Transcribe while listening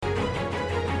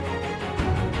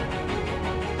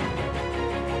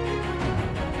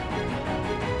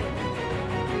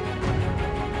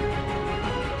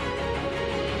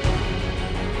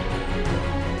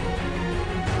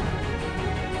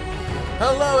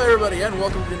Hello, everybody, and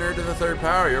welcome to Nerd to the Third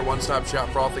Power, your one-stop shop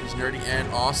for all things nerdy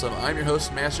and awesome. I'm your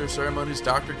host, Master of Ceremonies,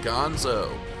 Dr.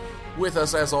 Gonzo. With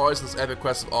us, as always, this epic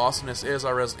quest of awesomeness is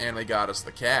our resident anime goddess,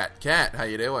 the Cat. Cat, how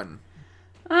you doing?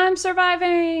 I'm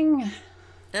surviving!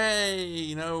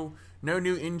 Hey, no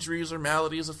new injuries or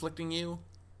maladies afflicting you?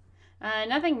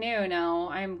 Nothing new,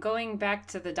 no. I'm going back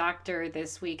to the doctor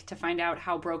this week to find out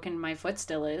how broken my foot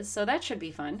still is, so that should be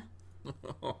fun.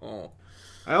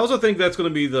 I also think that's going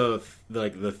to be the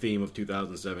theme of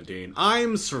 2017.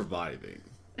 I'm surviving.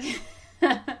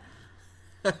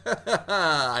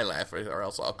 I laugh or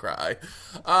else I'll cry.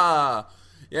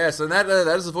 Yes, and that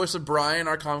is the voice of Brian,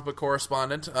 our comic book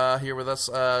correspondent, here with us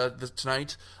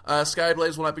tonight.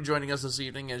 Skyblaze will not be joining us this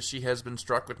evening as she has been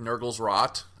struck with Nurgle's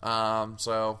rot.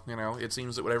 So, it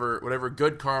seems that whatever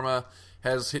good karma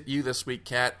has hit you this week,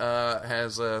 Cat,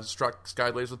 has struck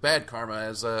Skyblaze with bad karma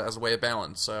as a way of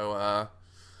balance. So,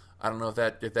 I don't know if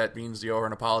that means you owe her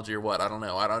an apology or what. I don't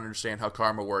know. I don't understand how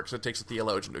karma works. It takes a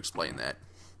theologian to explain that.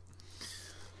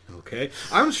 Okay.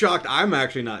 I'm shocked I'm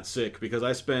actually not sick because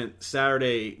I spent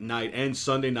Saturday night and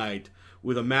Sunday night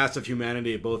with a massive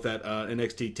humanity both at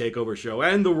NXT TakeOver show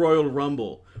and the Royal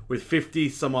Rumble with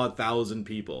 50-some-odd thousand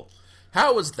people.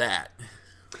 How was that?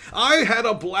 I had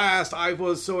a blast. I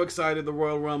was so excited. The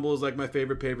Royal Rumble is like my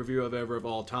favorite pay-per-view of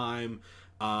all time.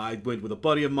 I went with a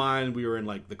buddy of mine. We were in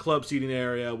like the club seating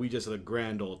area. We just had a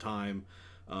grand old time.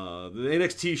 The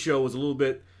NXT show was a little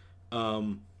bit...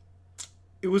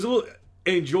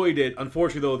 enjoyed it.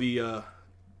 Unfortunately, though, the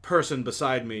person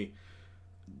beside me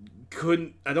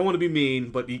couldn't... I don't want to be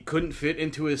mean, but he couldn't fit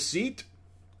into his seat.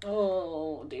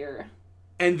 Oh, dear.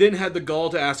 And then had the gall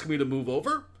to ask me to move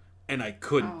over, and I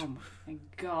couldn't. Oh, my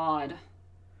God.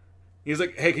 He's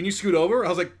like, hey, can you scoot over? I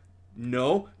was like,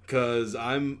 no, because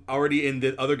I'm already in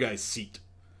the other guy's seat.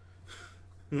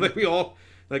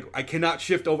 I cannot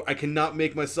shift over. I cannot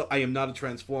make myself... I am not a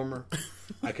transformer.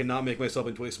 I cannot make myself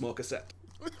into a small cassette.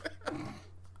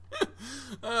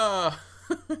 Although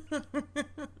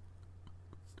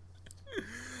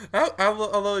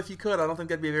if you could, I don't think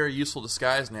that'd be a very useful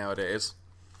disguise nowadays.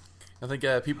 I think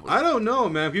people... I don't know,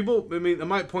 man. People, I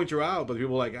might point you out, but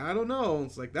people are like, I don't know.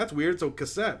 It's like, that's weird. So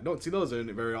cassette. I don't see those in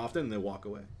it very often, and they walk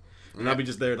away. And I'll be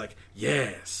just there like,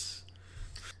 yes.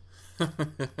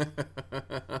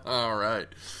 All right.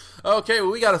 Okay,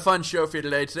 well, we got a fun show for you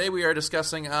today. Today we are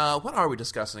discussing, what are we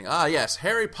discussing? Yes,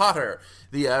 Harry Potter,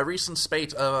 the recent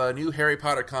spate of new Harry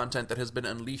Potter content that has been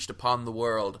unleashed upon the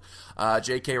world.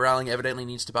 J.K. Rowling evidently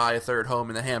needs to buy a third home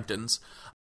in the Hamptons.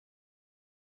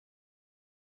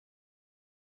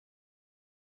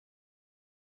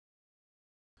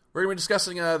 We're going to be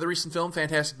discussing the recent film,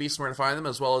 Fantastic Beasts and Where to Find Them,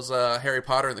 as well as Harry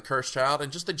Potter and the Cursed Child, and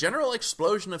just the general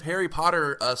explosion of Harry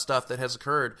Potter stuff that has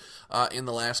occurred in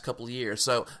the last couple of years.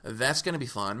 So that's going to be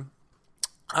fun.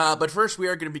 But first, we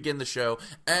are going to begin the show,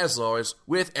 as always,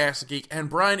 with Ask the Geek. And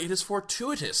Brian, it is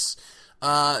fortuitous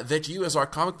that you, as our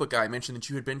comic book guy, mentioned that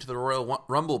you had been to the Royal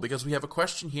Rumble, because we have a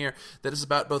question here that is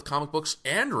about both comic books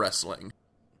and wrestling.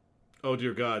 Oh,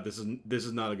 dear God, this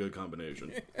is not a good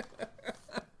combination.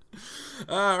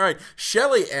 All right.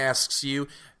 Shelley asks you,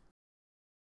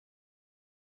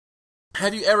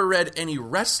 have you ever read any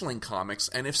wrestling comics?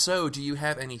 And if so, do you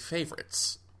have any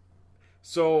favorites?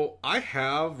 So, I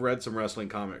have read some wrestling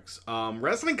comics.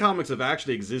 Wrestling comics have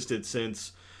actually existed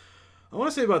since, I want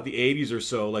to say about the 80s or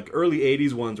so. Like, early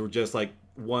 80s ones were just like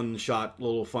one-shot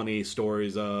little funny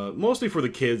stories, mostly for the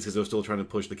kids because they were still trying to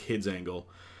push the kids angle.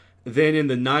 Then in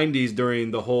the 90s, during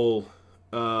the whole,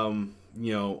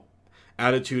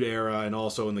 Attitude Era, and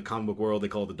also in the comic book world they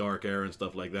call it the Dark Era and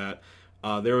stuff like that,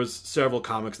 there was several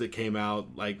comics that came out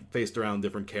like based around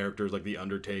different characters like The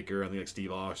Undertaker, I think like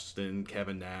Steve Austin,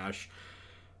 Kevin Nash.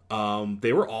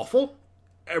 They were awful,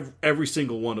 every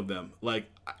single one of them. Like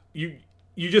you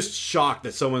just shocked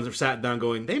that someone sat down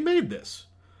going, they made this.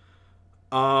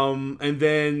 And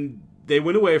then they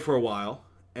went away for a while,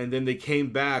 and then they came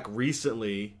back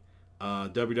recently.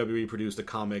 WWE produced a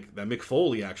comic that Mick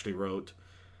Foley actually wrote.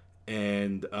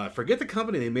 And I forget the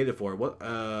company they made it for.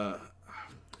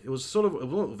 It was sort of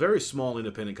a very small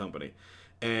independent company,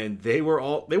 and they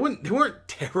weren't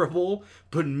terrible,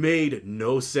 but made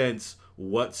no sense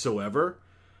whatsoever.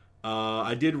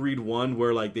 I did read one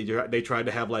where like they tried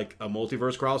to have like a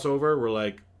multiverse crossover where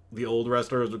like the old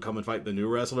wrestlers would come and fight the new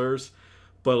wrestlers,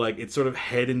 but like it's sort of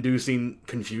head-inducing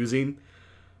confusing.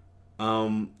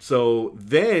 So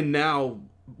then now.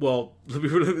 Well,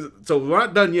 so we're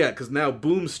not done yet, because now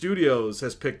Boom Studios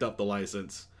has picked up the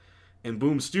license. And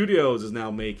Boom Studios is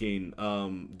now making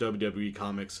WWE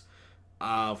comics.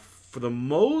 For the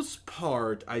most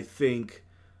part, I think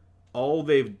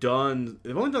they've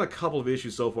only done a couple of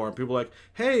issues so far, and people are like,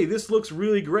 hey, this looks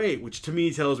really great, which to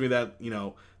me tells me that,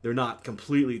 they're not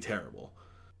completely terrible.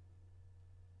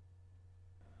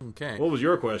 Okay. What was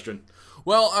your question?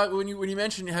 Well, when you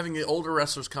mentioned having the older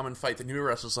wrestlers come and fight the newer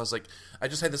wrestlers, I was like, I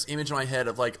just had this image in my head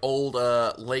of like old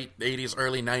late 80s,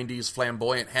 early 90s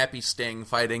flamboyant happy Sting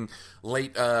fighting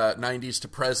late 90s to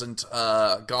present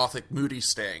gothic moody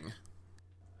Sting.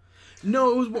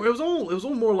 No, it was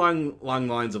all more along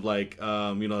lines of like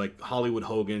like Hollywood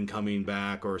Hogan coming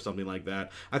back or something like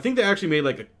that. I think they actually made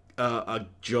like a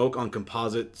joke on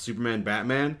composite Superman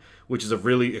Batman, which is a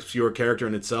really obscure character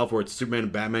in itself, where it's Superman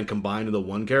and Batman combined into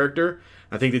one character.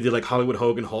 I think they did like Hollywood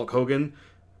Hogan, Hulk Hogan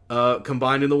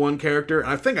combined into one character. And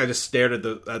I think I just stared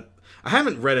at I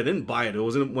haven't read it, I didn't buy it. It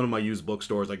was in one of my used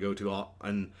bookstores I go to,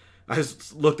 and I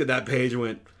just looked at that page and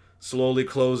went, slowly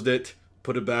closed it,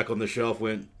 put it back on the shelf,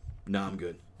 went, nah, I'm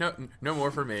good. No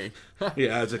more for me.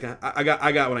 Yeah, I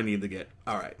got what I need to get.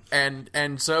 All right.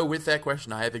 And so with that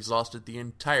question, I have exhausted the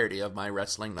entirety of my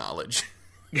wrestling knowledge.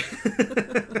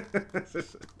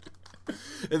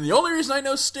 And the only reason I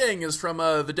know Sting is from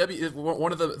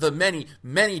one of the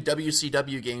many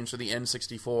WCW games for the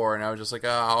N64, and I was just like,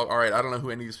 all right, I don't know who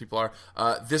any of these people are.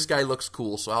 This guy looks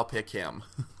cool, so I'll pick him.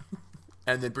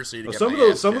 And then proceed to get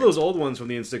some of those old ones from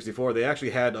the N64, they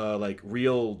actually had like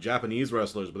real Japanese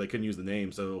wrestlers, but they couldn't use the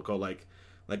name, so they were called like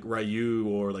Ryu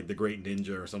or like the Great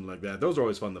Ninja or something like that. Those are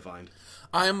always fun to find.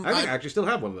 I think I actually still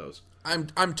have one of those.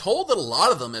 I'm told that a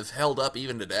lot of them have held up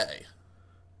even today.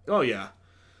 Oh yeah,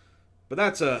 but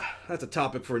that's a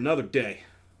topic for another day.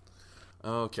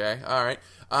 Okay, all right.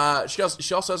 She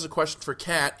also has a question for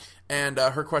Kat, and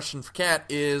her question for Kat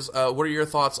is, what are your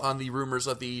thoughts on the rumors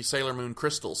of the Sailor Moon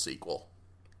Crystal sequel?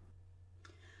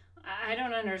 I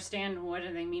don't understand, what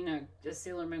do they mean a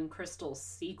Sailor Moon Crystal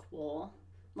sequel?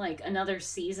 Like another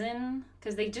season?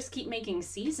 Because they just keep making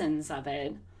seasons of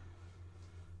it.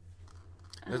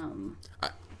 Are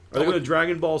they going to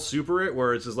Dragon Ball Super it,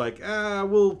 where it's just like,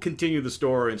 we'll continue the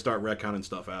story and start retconning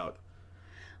stuff out?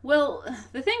 Well,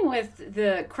 the thing with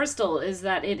the Crystal is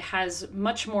that it has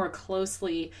much more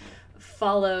closely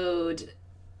followed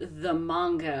the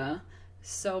manga.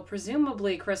 So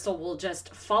presumably Crystal will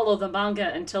just follow the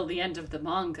manga until the end of the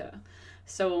manga.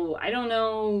 So I don't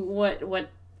know what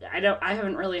I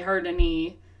haven't really heard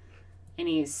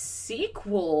any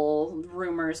sequel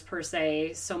rumors per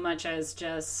se, so much as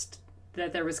just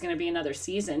that there was going to be another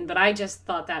season. But I just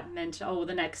thought that meant,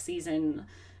 the next season,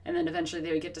 and then eventually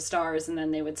they would get to Stars, and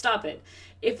then they would stop it.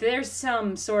 If there's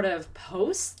some sort of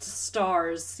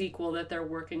post-Stars sequel that they're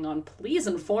working on, please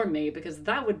inform me, because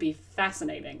that would be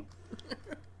fascinating.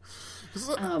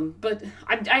 But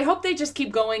I hope they just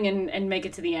keep going and make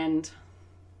it to the end.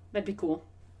 That'd be cool.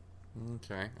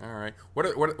 Okay, all right.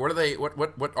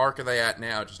 What arc are they at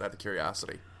now? Just out of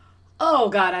curiosity. Oh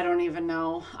God, I don't even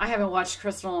know. I haven't watched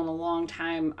Crystal in a long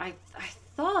time. I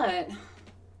thought.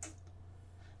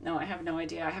 No, I have no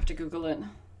idea. I have to Google it.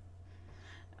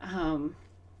 I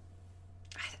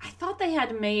thought they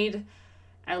had made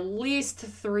at least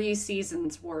 3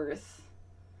 seasons worth.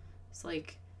 It's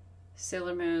like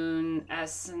Sailor Moon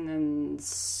S and then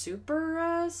Super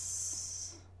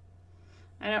S.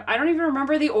 I don't even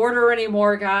remember the order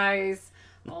anymore, guys.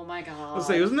 Oh my God. Let's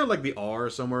say, isn't there like the R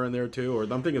somewhere in there too? Or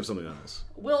I'm thinking of something else.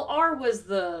 Well, R was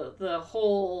the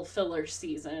whole filler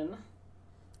season.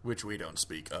 Which we don't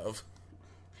speak of.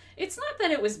 It's not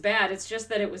that it was bad, it's just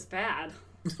that it was bad.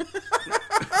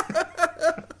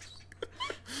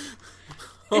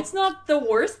 It's not the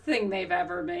worst thing they've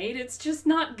ever made, it's just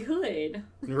not good.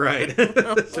 Right.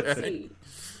 Let's see.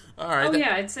 All right. Oh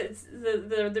yeah, it's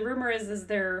the rumor is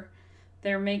they're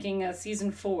making a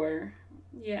season 4.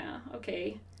 Yeah,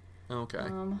 okay. Okay.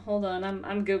 Hold on,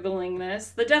 I'm Googling this.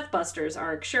 The Deathbusters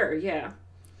arc, sure, yeah.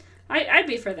 I'd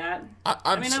be for that.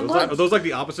 Are those like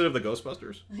the opposite of the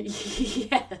Ghostbusters?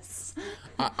 Yes.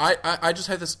 I just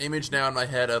have this image now in my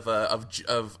head of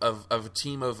a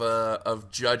team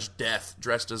of Judge Death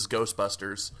dressed as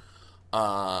Ghostbusters,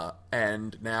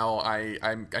 and now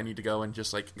I need to go and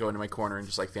just like go into my corner and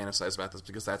just like fantasize about this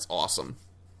because that's awesome.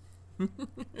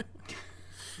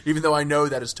 Even though I know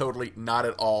that is totally not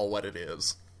at all what it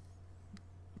is.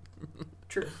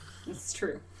 True, it's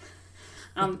true.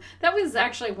 That was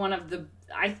actually one of the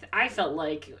I felt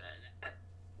like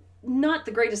not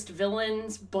the greatest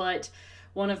villains, but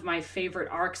one of my favorite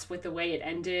arcs with the way it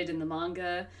ended in the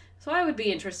manga. So I would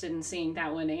be interested in seeing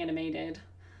that one animated.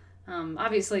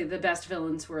 Obviously, the best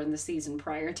villains were in the season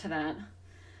prior to that,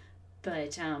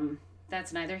 but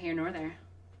that's neither here nor there.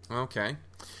 Okay.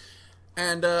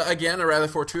 And again, a rather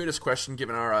fortuitous question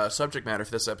given our subject matter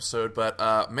for this episode,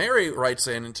 but Mary writes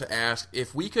in to ask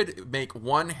if we could make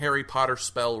one Harry Potter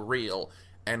spell real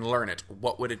and learn it,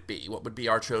 what would it be? What would be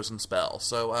our chosen spell?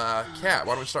 So, Kat,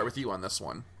 why don't we start with you on this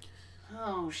one?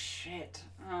 Oh, shit.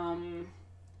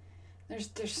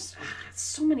 There's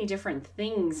so many different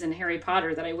things in Harry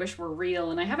Potter that I wish were real,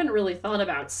 and I haven't really thought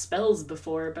about spells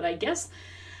before, but I guess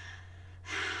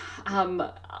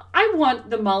I want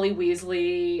the Molly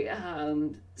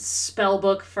Weasley spell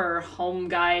book for home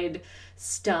guide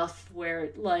stuff,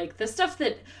 where like the stuff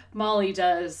that Molly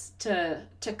does to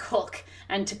cook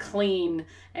and to clean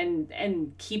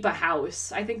and keep a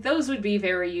house. I think those would be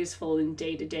very useful in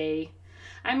day to day.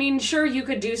 I mean, sure, you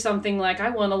could do something like,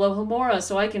 I want Alohomora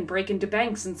so I can break into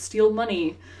banks and steal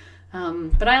money.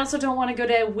 But I also don't want to go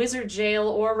to wizard jail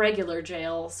or regular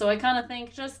jail, so I kind of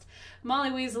think just Molly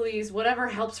Weasley's whatever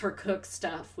helps her cook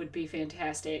stuff would be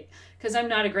fantastic. Because I'm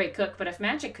not a great cook, but if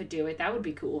magic could do it, that would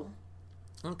be cool.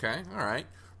 Okay, all right.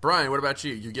 Brian, what about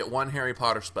you? You get one Harry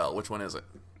Potter spell. Which one is it?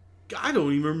 I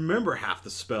don't even remember half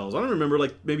the spells. I don't remember,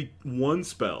 like, maybe one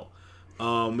spell.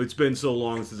 It's been so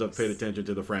long since I've paid attention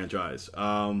to the franchise.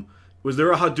 Was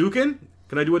there a Hadouken?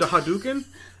 Can I do it a Hadouken?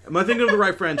 Am I thinking of the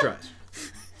right franchise?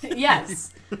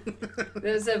 Yes. It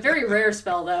was a very rare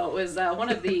spell, though. It was one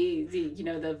of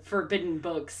the forbidden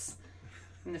books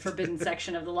in the forbidden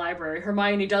section of the library.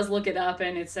 Hermione does look it up,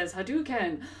 and it says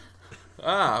Hadouken.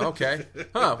 Ah, okay.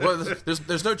 Huh, well,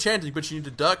 there's no chanting, but you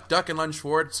need to duck and lunge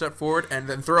forward, step forward, and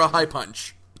then throw a high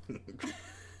punch.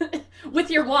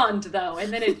 With your wand, though,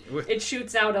 and then it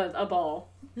shoots out a ball.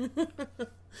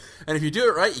 And if you do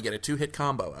it right, you get a 2-hit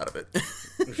combo out of it.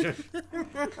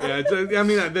 Yeah,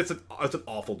 that's an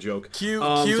awful joke. Cue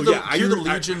the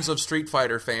legions of Street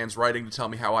Fighter fans writing to tell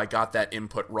me how I got that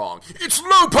input wrong. It's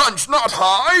low punch, not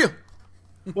high!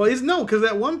 Well, because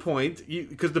at one point,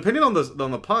 because depending on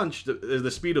the punch, is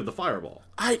the speed of the fireball.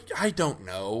 I don't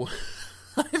know.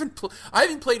 I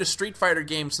haven't played a Street Fighter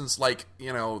game since, like,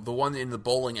 the one in the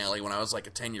bowling alley when I was like a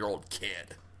 10-year-old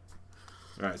kid.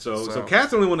 All right, so Kat's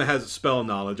the only one that has spell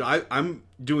knowledge. I'm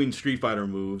doing Street Fighter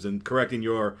moves and correcting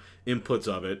your inputs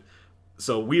of it.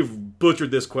 So we've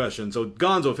butchered this question. So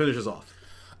Gonzo, finishes off.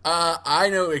 I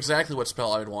know exactly what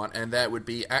spell I would want, and that would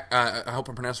be, I hope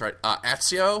I'm pronouncing it right,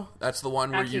 Accio. That's the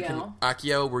one where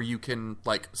Accio, where you can,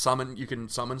 like, summon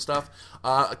stuff.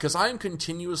 Because I am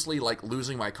continuously, like,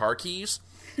 losing my car keys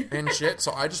and shit,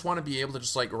 so I just want to be able to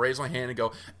just, like, raise my hand and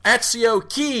go, Accio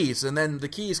keys! And then the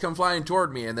keys come flying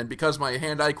toward me, and then because my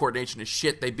hand-eye coordination is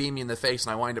shit, they beam me in the face,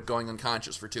 and I wind up going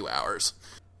unconscious for 2 hours.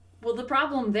 Well, the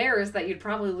problem there is that you'd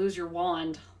probably lose your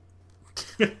wand.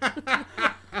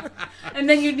 And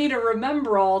then you'd need a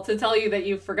remember-all to tell you that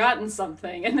you've forgotten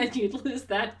something, and then you'd lose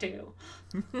that too.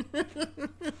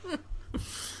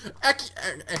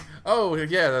 Oh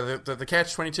yeah, the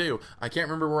catch-22. I can't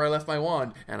remember where I left my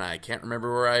wand, and I can't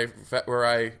remember where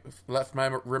I left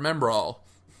my remember-all.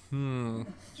 And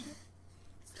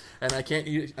I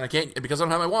can't because I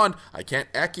don't have my wand. I can't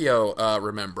Accio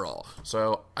remember-all.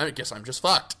 So I guess I'm just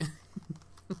fucked.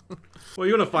 Well,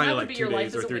 you're gonna find it like 2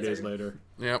 days or 3 days later.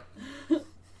 Yep.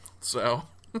 So,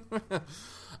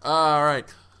 all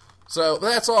right. So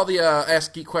that's all the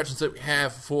Ask Geek questions that we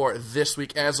have for this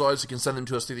week. As always, you can send them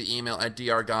to us through the email at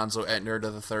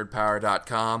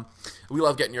drgonzo@nerdofthethirdpower.com. We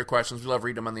love getting your questions. We love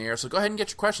reading them on the air. So go ahead and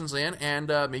get your questions in, and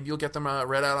maybe you'll get them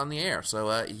read out on the air.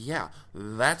 So, yeah,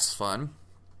 that's fun.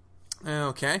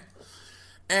 Okay.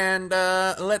 And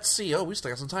let's see. Oh, we still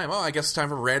got some time. Oh, I guess it's time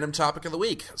for random topic of the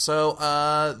week.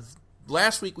 So,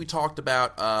 last week we talked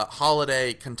about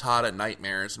holiday cantata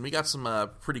nightmares, and we got some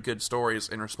pretty good stories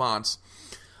in response.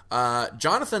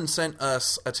 Jonathan sent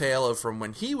us a tale of from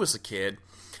when he was a kid.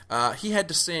 He had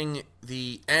to sing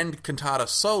the end cantata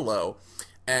solo,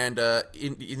 and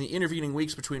in the intervening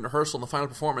weeks between rehearsal and the final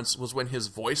performance was when his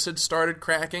voice had started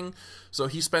cracking. So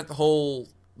he spent the whole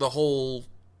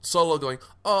solo going,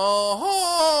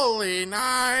 "Oh, holy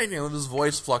night," with his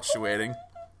voice fluctuating.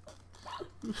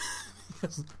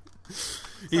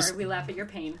 Sorry, we laugh at your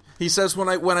pain. He says when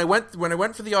I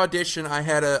went for the audition, I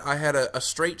had a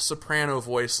straight soprano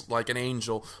voice like an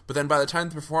angel, but then by the time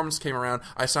the performance came around,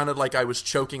 I sounded like I was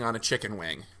choking on a chicken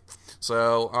wing.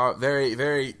 So very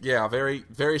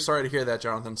sorry to hear that,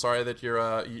 Jonathan. Sorry that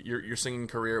your singing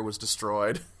career was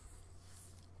destroyed.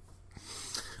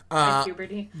 By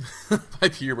puberty. By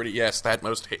puberty, yes, that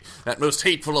most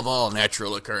hateful of all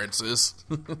natural occurrences.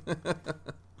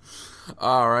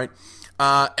 All right.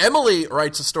 Emily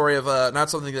writes a story of not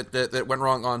something that went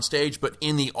wrong on stage, but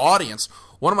in the audience.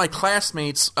 One of my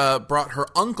classmates brought her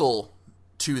uncle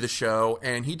to the show,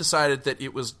 and he decided that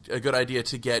it was a good idea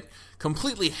to get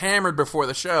completely hammered before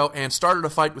the show and started a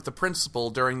fight with the principal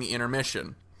during the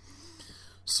intermission.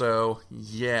 So,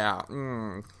 yeah.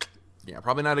 Yeah,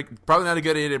 probably not a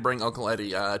good idea to bring Uncle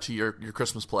Eddie to your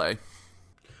Christmas play.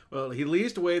 Well, he at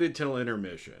least waited till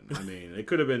intermission. I mean, it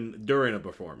could have been during a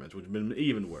performance, which would have been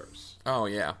even worse. Oh,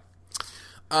 yeah.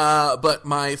 But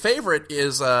my favorite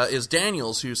is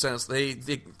Daniels, who says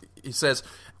he says,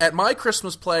 at my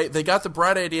Christmas play, they got the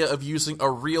bright idea of using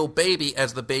a real baby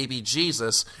as the baby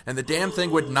Jesus, and the damn thing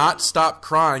would not stop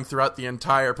crying throughout the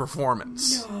entire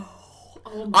performance. No.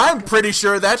 Oh I'm God. pretty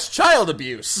sure that's child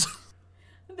abuse.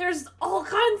 There's all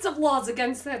kinds of laws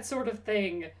against that sort of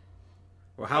thing.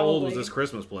 Well, how old was this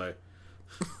Christmas play?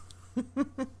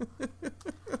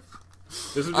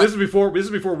 This is before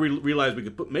we realized we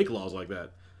could make laws like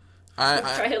that.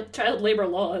 Child labor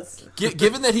laws.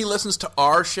 Given that he listens to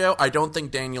our show, I don't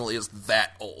think Daniel is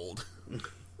that old.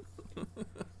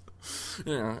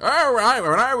 Yeah. Oh,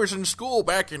 when I was in school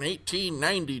back in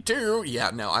 1892. Yeah,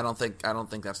 no, I don't think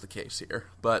that's the case here.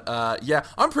 But yeah,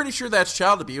 I'm pretty sure that's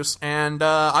child abuse, and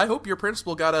I hope your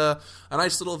principal got a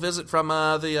nice little visit from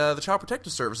the Child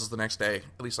Protective Services the next day.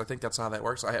 At least I think that's how that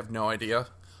works. I have no idea.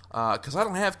 Because I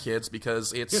don't have kids,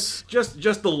 because it's...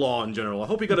 Just the law in general. I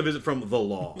hope he got a visit from the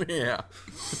law. Yeah.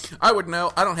 I would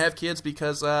know. I don't have kids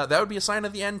because that would be a sign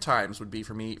of the end times, would be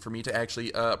for me to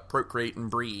actually procreate and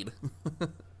breed.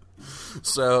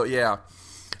 So, yeah.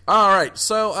 All right.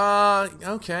 So,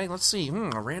 okay, let's see.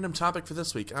 A random topic for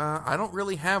this week. I don't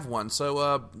really have one,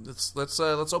 so let's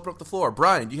open up the floor.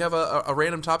 Brian, do you have a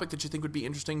random topic that you think would be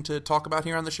interesting to talk about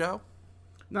here on the show?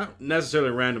 Not necessarily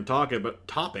a random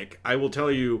topic. I will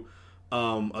tell you,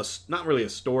 not really a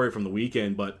story from the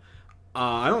weekend, but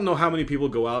I don't know how many people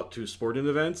go out to sporting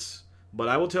events, but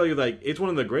I will tell you, like, it's one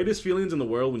of the greatest feelings in the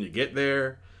world when you get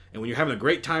there, and when you're having a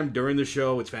great time during the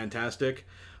show. It's fantastic.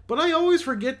 But I always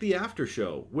forget the after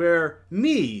show, where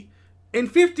me and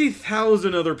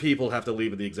 50,000 other people have to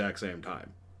leave at the exact same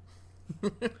time.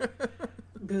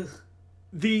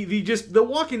 The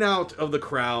walking out of the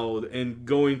crowd and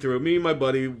going through it, me and my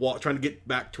buddy trying to get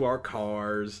back to our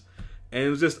cars, and it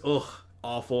was just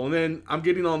awful. And then I'm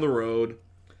getting on the road,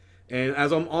 and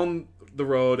as I'm on the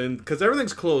road, and because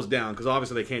everything's closed down, because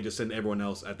obviously they can't just send everyone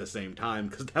else at the same time,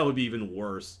 because that would be even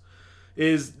worse.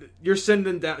 Is you're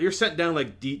sent down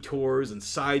like detours and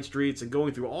side streets and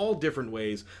going through all different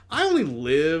ways. I only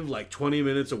live like 20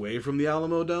 minutes away from the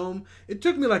Alamo Dome. It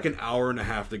took me like an hour and a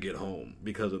half to get home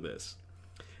because of this.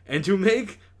 And to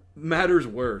make matters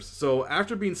worse, so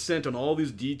after being sent on all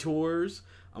these detours,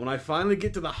 when I finally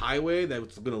get to the highway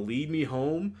that's going to lead me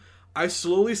home, I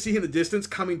slowly see in the distance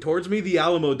coming towards me the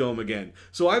Alamo Dome again.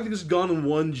 So I've just gone in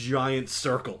one giant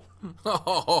circle.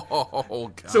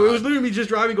 Oh, God. So it was literally me just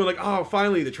driving, going like, oh,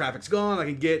 finally the traffic's gone, I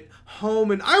can get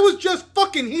home, and I was just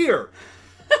fucking here.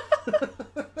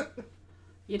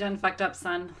 You done fucked up,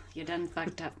 son. You done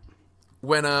fucked up.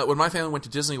 When my family went to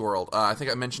Disney World, I think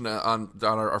I mentioned on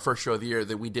our first show of the year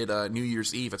that we did New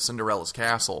Year's Eve at Cinderella's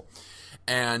Castle,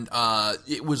 and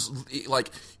it was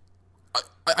like,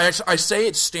 I say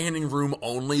it's standing room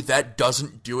only. That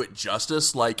doesn't do it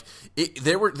justice. Like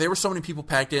there were so many people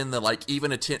packed in that like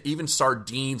even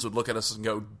sardines would look at us and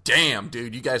go, "Damn,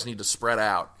 dude, you guys need to spread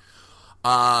out."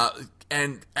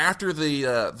 And after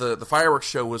the fireworks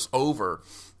show was over,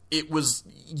 it was,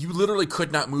 you literally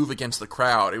could not move against the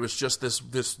crowd. It was just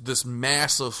this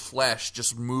mass of flesh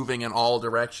just moving in all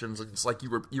directions. It's like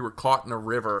you were caught in a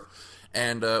river.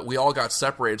 And we all got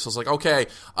separated. So it's like, okay,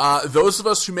 those of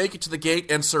us who make it to the gate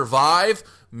and survive,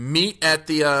 meet at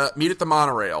the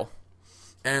monorail.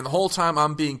 And the whole time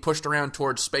I'm being pushed around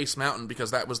towards Space Mountain,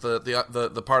 because that was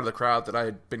the part of the crowd that I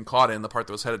had been caught in, the part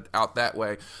that was headed out that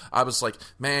way. I was like,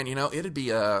 man, it'd be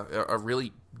a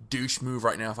really douche move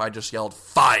right now if I just yelled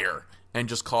fire and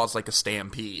just caused like a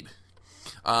stampede.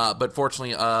 But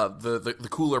fortunately, the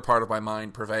cooler part of my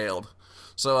mind prevailed.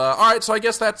 So, all right. So I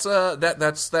guess that's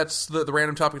the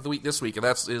random topic of the week this week, and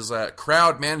is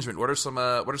crowd management. What are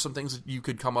some things that you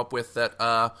could come up with that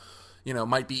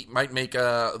might make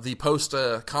the post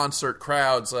concert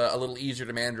crowds a little easier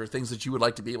to manage, or things that you would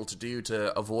like to be able to do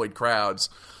to avoid crowds?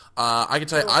 I can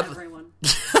tell you, everyone.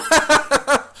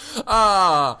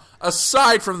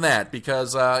 Aside from that,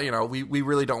 because we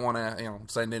really don't want to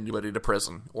send anybody to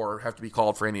prison or have to be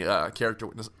called for any character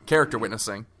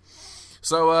witnessing.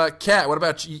 So, Kat, what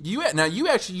about you? Now, you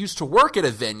actually used to work at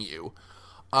a venue.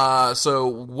 So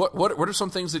what are some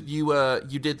things that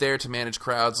you did there to manage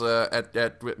crowds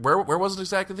at where was it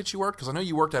exactly that you worked? Because I know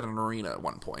you worked at an arena at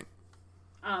one point.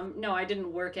 No, I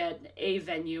didn't work at a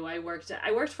venue. I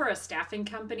worked for a staffing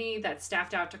company that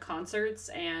staffed out to concerts,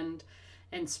 and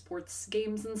and sports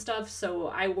games and stuff. So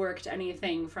I worked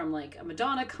anything from like a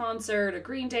Madonna concert, a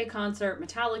Green Day concert,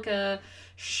 Metallica,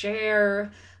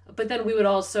 Cher. But then we would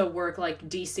also work like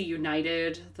DC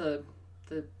United, the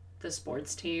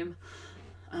sports team.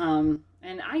 And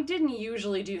I didn't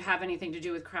usually have anything to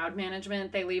do with crowd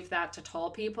management. They leave that to tall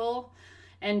people.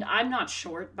 And I'm not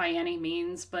short by any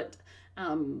means, but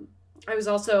I was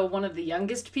also one of the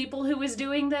youngest people who was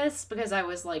doing this because I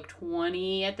was like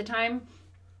 20 at the time.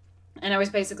 And I was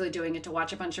basically doing it to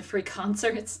watch a bunch of free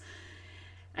concerts.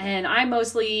 And I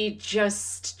mostly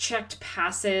just checked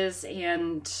passes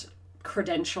and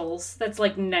credentials. That's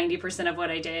like 90% of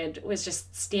what I did, was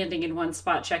just standing in one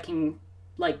spot checking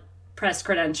like press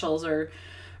credentials or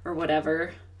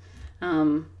whatever.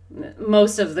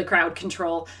 Most of the crowd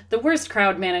control. The worst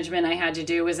crowd management I had to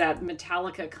do was at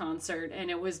Metallica concert, and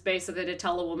it was basically to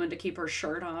tell a woman to keep her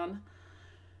shirt on.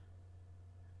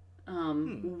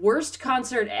 Worst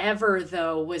concert ever,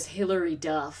 though, was Hillary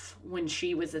Duff when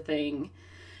she was a thing.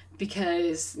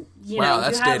 Because, you know... Wow,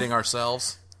 that's dating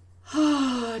ourselves.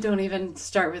 Oh, don't even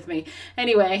start with me.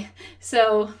 Anyway,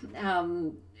 so...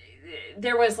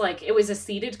 there was like, it was a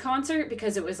seated concert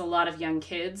because it was a lot of young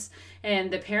kids,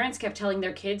 and the parents kept telling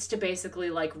their kids to basically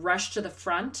like rush to the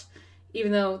front,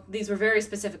 even though these were very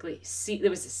specifically it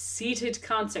was a seated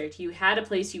concert. You had a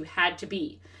place you had to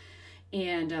be,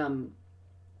 and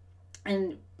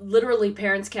literally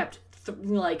parents kept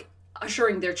like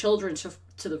ushering their children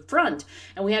to the front,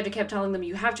 and we had to kept telling them,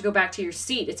 you have to go back to your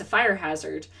seat, it's a fire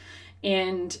hazard.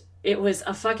 And it was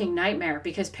a fucking nightmare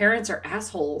because parents are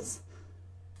assholes.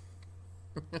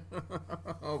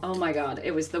 Oh my god,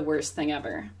 it was the worst thing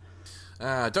ever.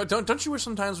 Don't you wish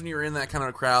sometimes when you were in that kind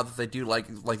of crowd that they do like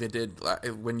they did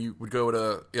when you would go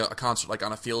to a concert like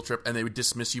on a field trip, and they would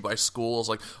dismiss you by schools,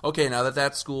 like, okay, now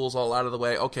that school's all out of the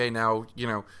way, okay, now, you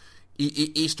know,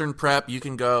 Eastern Prep, you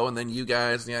can go, and then you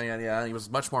guys, yeah. It was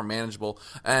much more manageable.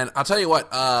 And I'll tell you what,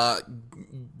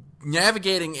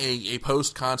 navigating a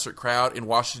post-concert crowd in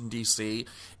Washington, D.C.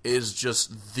 is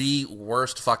just the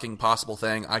worst fucking possible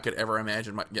thing I could ever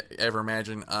imagine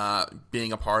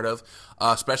being a part of,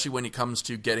 especially when it comes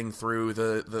to getting through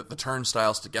the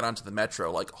turnstiles to get onto the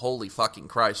metro. Like, holy fucking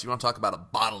Christ, you want to talk about a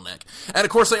bottleneck. And,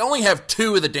 of course, they only have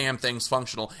 2 of the damn things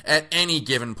functional at any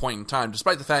given point in time,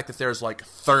 despite the fact that there's, like,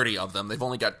 30 of them. They've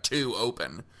only got 2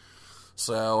 open.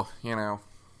 So, you know...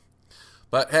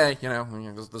 But hey, you know,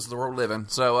 this is the world we live in.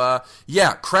 So,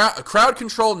 yeah, crowd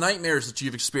control nightmares that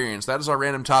you've experienced. That is our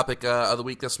random topic of the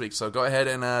week this week. So go ahead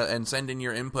and send in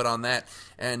your input on that,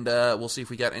 and we'll see if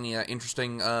we got any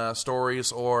interesting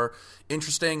stories or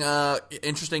interesting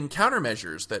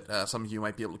countermeasures that some of you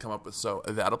might be able to come up with. So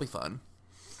that'll be fun.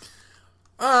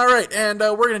 All right, and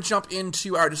we're going to jump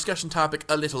into our discussion topic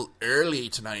a little early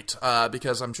tonight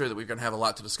because I'm sure that we're going to have a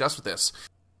lot to discuss with this.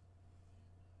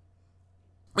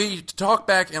 We talked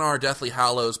back in our Deathly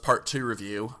Hallows Part 2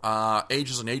 review,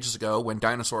 ages and ages ago, when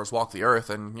dinosaurs walked the earth,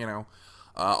 and, you know,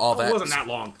 all that. It wasn't that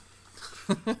long.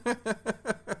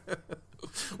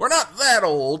 We're not that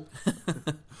old.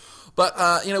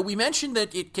 But, you know, we mentioned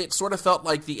that it sort of felt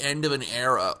like the end of an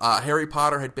era. Harry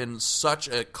Potter had been such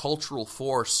a cultural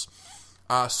force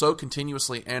so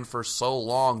continuously and for so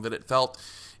long that it felt...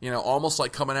 You know, almost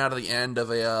like coming out of the end of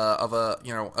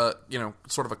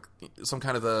some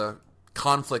kind of a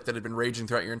conflict that had been raging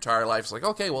throughout your entire life. It's like,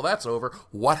 okay, well, that's over.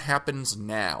 What happens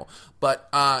now? But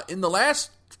in the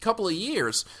last couple of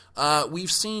years, we've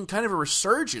seen kind of a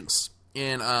resurgence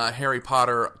in Harry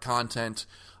Potter content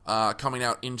coming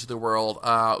out into the world.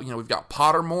 You know, we've got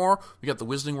Pottermore. We've got the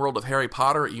Wizarding World of Harry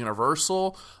Potter at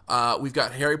Universal. We've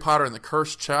got Harry Potter and the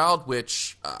Cursed Child,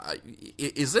 which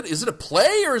is it a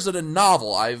play or is it a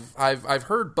novel? I've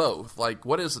heard both. Like,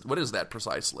 what is that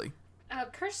precisely?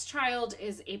 Cursed Child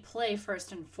is a play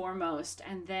first and foremost,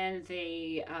 and then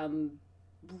they,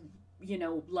 you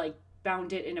know, like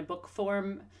bound it in a book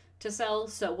form to sell.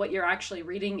 So what you're actually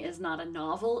reading is not a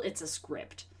novel; it's a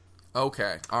script.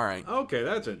 Okay, all right. Okay,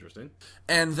 that's interesting.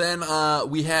 And then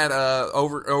we had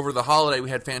over the holiday we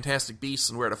had Fantastic Beasts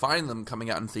and Where to Find Them coming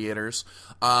out in theaters,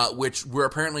 which we're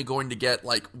apparently going to get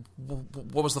like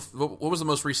what was the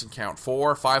most recent count?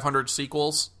 500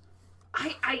 sequels.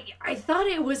 I thought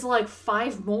it was like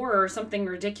 5 more or something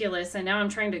ridiculous, and now I'm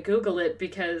trying to Google it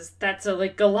because that's a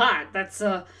lot. That's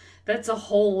a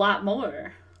whole lot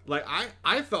more. Like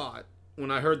I thought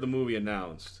when I heard the movie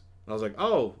announced, I was like,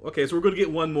 oh, okay, so we're going to get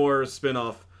one more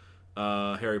spin-off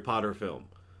Harry Potter film.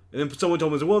 And then someone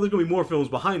told me, well, there's going to be more films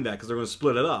behind that because they're going to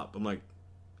split it up. I'm like,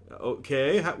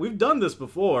 okay, we've done this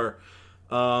before.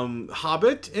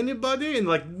 Hobbit, anybody? And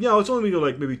like, you know, it's only going to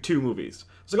be like maybe 2 movies.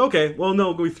 It's like, okay, well, no,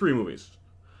 it's going to be 3 movies.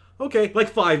 Okay, like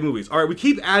 5 movies. All right, we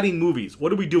keep adding movies.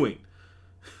 What are we doing?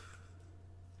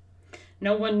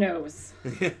 No one knows.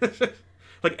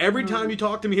 Like every time you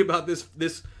talk to me about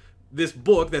this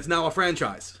book that's now a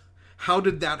franchise, how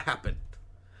did that happen?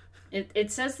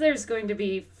 It says there's going to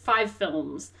be 5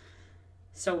 films,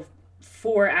 so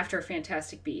 4 after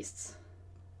Fantastic Beasts.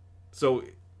 So,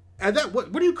 at that,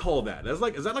 what do you call that? Is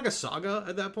that like a saga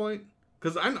at that point?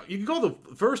 Because I know you can call the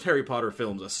first Harry Potter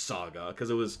films a saga because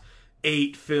it was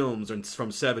 8 films and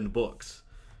from 7 books.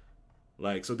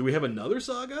 Like, so do we have another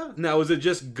saga? Now, is it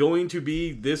just going to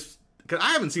be this? Because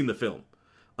I haven't seen the film,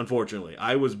 unfortunately.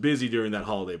 I was busy during that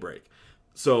holiday break.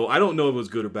 So I don't know if it was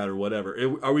good or bad or whatever.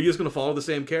 Are we just going to follow the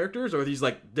same characters? Or are these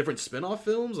like different spin-off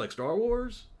films like Star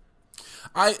Wars?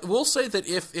 I will say that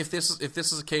if this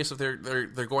is a case of they're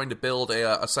going to build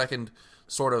a second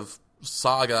sort of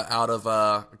saga out of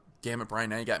damn it, Brian,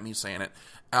 now you got me saying it,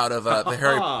 out of the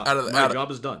Harry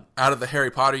job is done. Out of the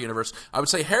Harry Potter universe, I would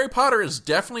say Harry Potter is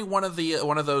definitely one of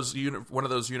those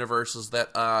universes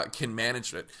that can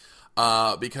manage it.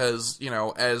 Because, you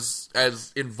know, as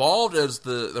involved as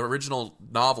the original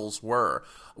novels were,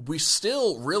 we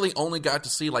still really only got to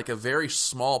see like a very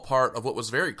small part of what was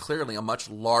very clearly a much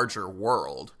larger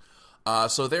world.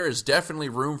 So there is definitely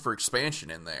room for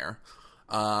expansion in there.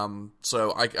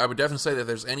 So I would definitely say that if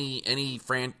there's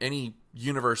any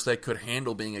universe that could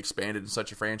handle being expanded in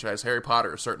such a franchise, Harry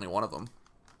Potter is certainly one of them.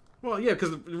 Well, yeah,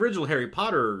 because the original Harry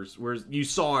Potter's, where you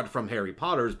saw it from Harry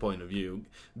Potter's point of view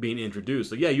being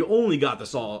introduced. So yeah, you only got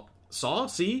the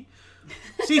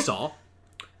seesaw,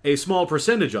 a small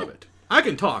percentage of it. I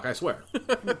can talk, I swear.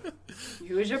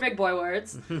 Use your big boy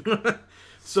words.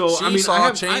 So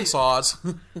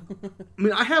chainsaws.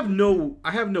 I have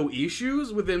no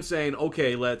issues with them saying,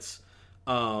 okay, let's.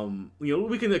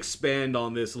 We can expand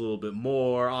on this a little bit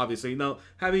more. Obviously, now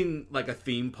having like a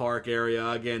theme park area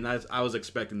again, I was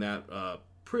expecting that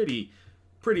pretty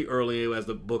early as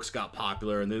the books got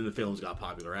popular and then the films got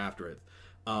popular after it.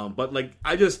 But like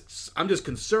I'm just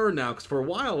concerned now because for a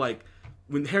while, like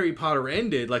when Harry Potter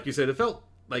ended, like you said, it felt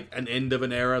like an end of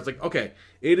an era. I was like, okay,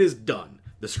 it is done.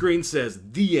 The screen says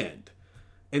the end,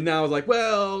 and now I was like,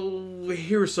 well,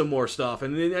 here's some more stuff,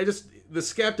 and then the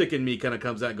skeptic in me kind of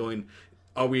comes out going,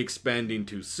 are we expanding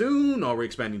too soon? Are we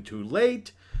expanding too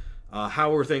late?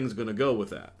 How are things going to go with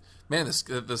that? Man,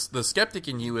 the skeptic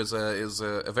in you is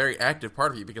a very active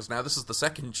part of you because now this is the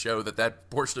second show that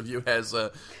portion of you has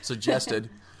suggested.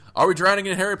 Are we drowning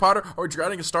in Harry Potter? Or are we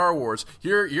drowning in Star Wars?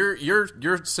 Your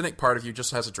cynic part of you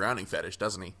just has a drowning fetish,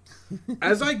 doesn't he?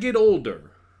 As I get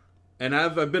older, and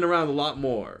I've been around a lot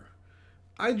more,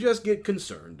 I just get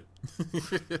concerned.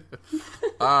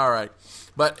 All right,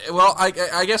 but well,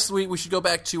 I guess we should go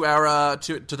back to our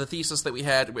to the thesis that we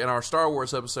had in our Star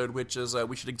Wars episode, which is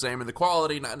we should examine the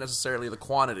quality, not necessarily the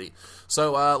quantity.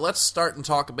 So let's start and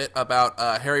talk a bit about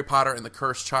Harry Potter and the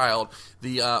Cursed Child,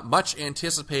 the much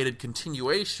anticipated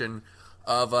continuation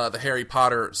of the Harry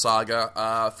Potter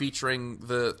saga, featuring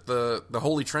the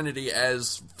Holy Trinity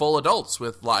as full adults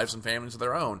with lives and families of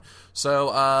their own.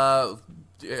 So.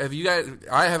 Have you guys?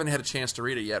 I haven't had a chance to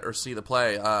read it yet or see the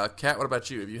play. Kat, what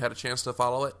about you? Have you had a chance to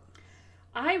follow it?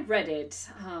 I read it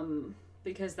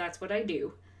because that's what I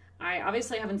do. I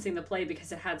obviously haven't seen the play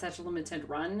because it had such a limited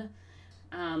run.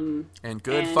 And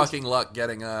fucking luck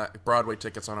getting Broadway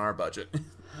tickets on our budget.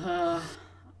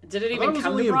 Did it even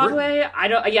come to Broadway? I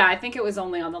don't. Yeah, I think it was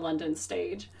only on the London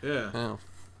stage. Yeah. Oh.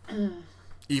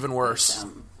 Even worse.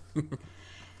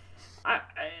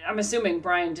 I'm assuming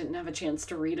Brian didn't have a chance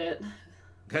to read it.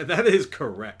 That is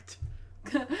correct.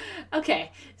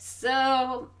 Okay,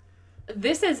 so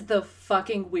this is the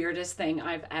fucking weirdest thing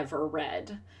I've ever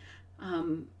read.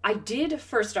 I did,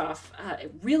 first off,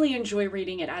 really enjoy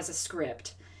reading it as a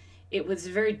script. It was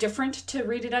very different to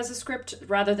read it as a script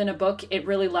rather than a book. It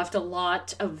really left a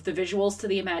lot of the visuals to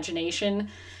the imagination,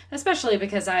 especially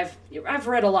because I've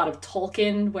read a lot of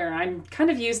Tolkien, where I'm kind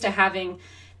of used to having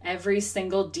every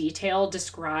single detail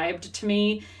described to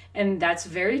me, and that's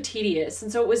very tedious.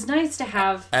 And so it was nice to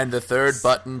have... And the third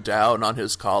button down on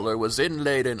his collar was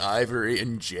inlaid in ivory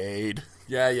and jade.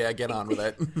 Yeah, get on with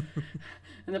it.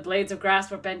 And the blades of grass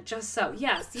were bent just so.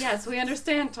 Yes, we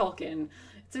understand, Tolkien.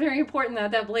 It's very important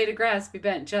that blade of grass be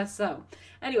bent just so.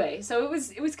 Anyway, so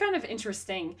it was kind of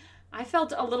interesting. I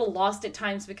felt a little lost at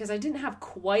times because I didn't have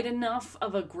quite enough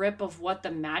of a grip of what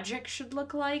the magic should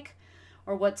look like,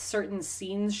 or what certain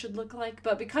scenes should look like.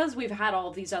 But because we've had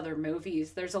all these other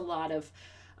movies, there's a lot of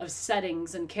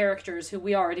settings and characters who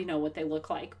we already know what they look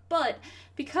like. But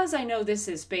because I know this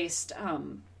is based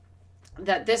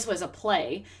that this was a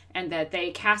play and that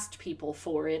they cast people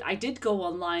for it, I did go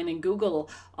online and Google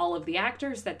all of the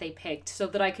actors that they picked so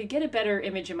that I could get a better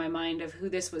image in my mind of who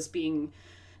this was being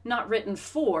not written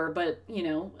for, but, you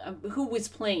know, who was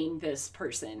playing this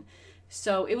person.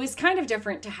 So it was kind of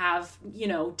different to have, you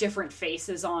know, different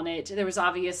faces on it. There was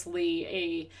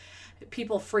obviously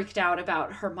people freaked out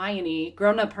about Hermione,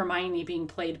 grown-up Hermione, being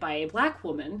played by a black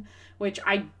woman, which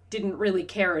I didn't really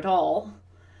care at all.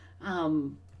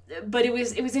 But it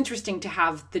was interesting to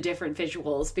have the different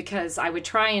visuals, because I would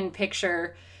try and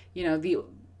picture, you know,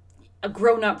 a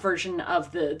grown-up version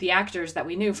of the actors that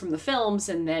we knew from the films,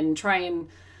 and then try and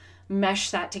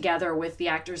mesh that together with the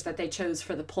actors that they chose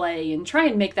for the play and try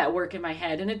and make that work in my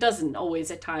head. And it doesn't always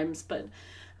at times, but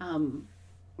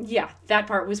yeah, that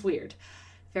part was weird.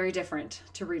 Very different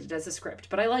to read it as a script,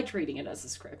 but I liked reading it as a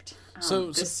script.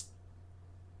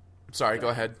 Sorry, go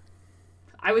ahead.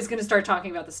 I was going to start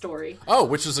talking about the story. Oh,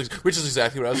 which is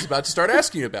exactly what I was about to start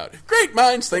asking you about. Great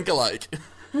minds think alike.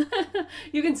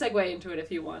 You can segue into it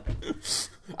if you want.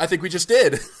 I think we just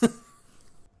did.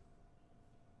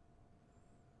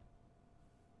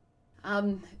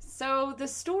 So the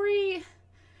story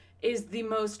is the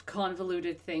most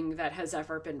convoluted thing that has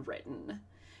ever been written.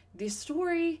 The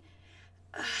story...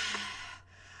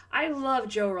 I love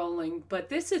Joe Rowling, but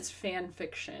this is fan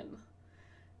fiction.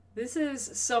 This is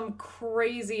some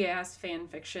crazy-ass fan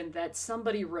fiction that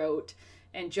somebody wrote,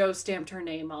 and Joe stamped her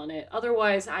name on it.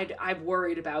 Otherwise, I'm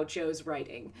worried about Joe's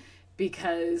writing,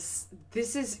 because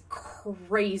this is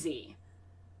crazy.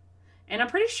 And I'm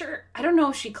pretty sure, I don't know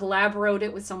if she collab-wrote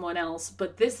it with someone else,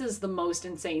 but this is the most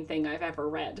insane thing I've ever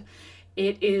read.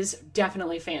 It is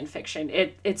definitely fan fiction.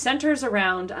 It centers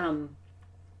around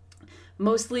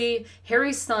mostly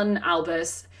Harry's son,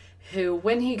 Albus, who,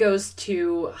 when he goes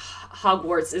to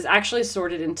Hogwarts, is actually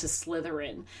sorted into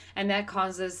Slytherin. And that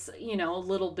causes, you know, a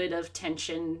little bit of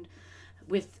tension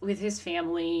with his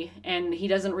family, and he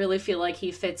doesn't really feel like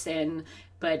he fits in,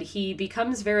 but he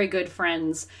becomes very good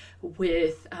friends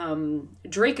with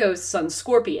Draco's son,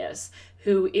 Scorpius,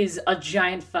 who is a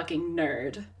giant fucking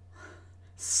nerd.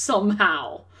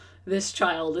 Somehow, this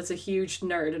child is a huge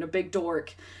nerd and a big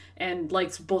dork, and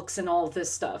likes books and all of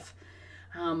this stuff.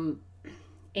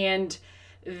 And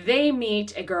they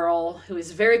meet a girl who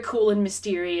is very cool and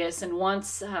mysterious and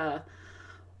wants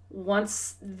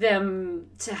them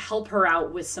to help her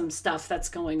out with some stuff that's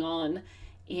going on.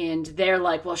 And they're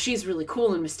like, well, she's really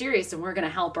cool and mysterious, and we're going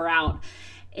to help her out.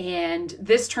 And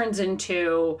this turns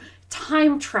into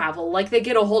time travel. Like, they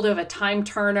get a hold of a time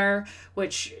turner,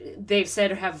 which they've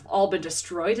said have all been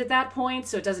destroyed at that point,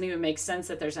 so it doesn't even make sense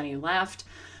that there's any left.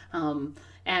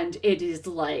 And it is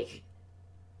like,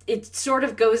 it sort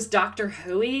of goes Doctor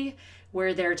Who-y,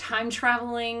 where they're time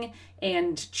traveling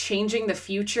and changing the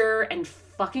future and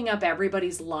fucking up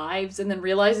everybody's lives, and then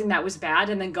realizing that was bad,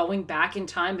 and then going back in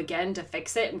time again to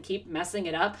fix it and keep messing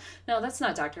it up. No, that's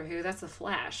not Doctor Who, that's The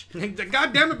Flash.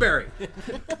 God damn it, Barry!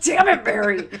 Damn it,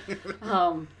 Barry!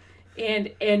 And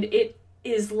it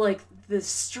is like the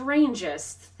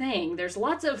strangest thing. There's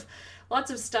lots of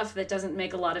stuff that doesn't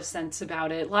make a lot of sense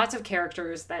about it. Lots of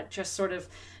characters that just sort of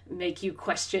make you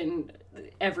question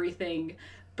everything.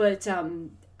 But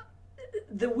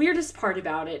the weirdest part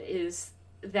about it is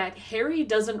that Harry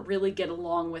doesn't really get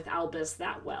along with Albus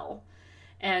that well.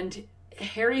 And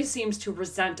Harry seems to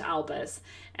resent Albus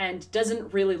and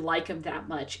doesn't really like him that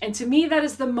much. And to me, that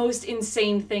is the most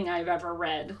insane thing I've ever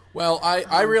read. Well,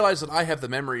 I realize that I have the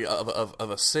memory of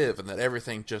a sieve, and that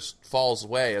everything just falls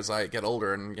away as I get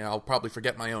older, and I'll probably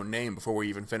forget my own name before we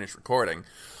even finish recording.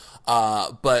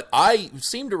 But I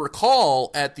seem to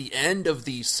recall at the end of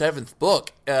the 7th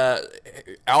book,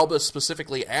 Albus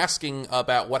specifically asking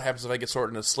about what happens if I get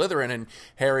sorted into Slytherin, and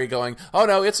Harry going, oh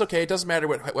no, it's okay, it doesn't matter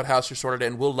what house you're sorted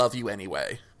in, we'll love you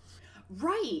anyway.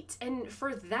 Right, and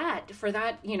for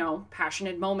that, you know,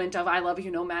 passionate moment of I love you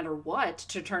no matter what,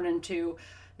 to turn into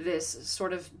this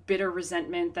sort of bitter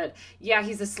resentment that, yeah,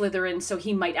 he's a Slytherin, so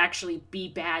he might actually be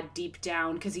bad deep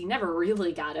down, because he never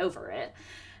really got over it.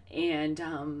 And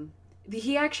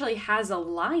he actually has a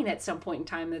line at some point in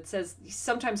time that says,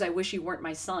 sometimes I wish you weren't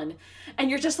my son. And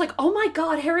you're just like, oh my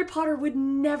god, Harry Potter would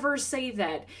never say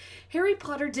that. Harry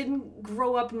Potter didn't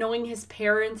grow up knowing his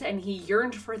parents, and he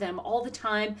yearned for them all the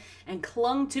time and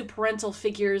clung to parental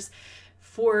figures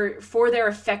for their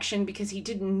affection because he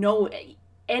didn't know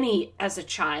any as a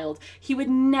child. He would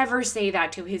never say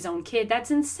that to his own kid.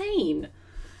 That's insane.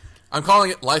 I'm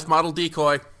calling it life model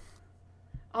decoy.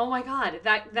 Oh my god,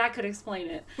 that could explain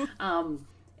it.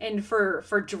 And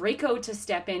for Draco to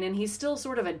step in, and he's still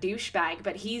sort of a douchebag,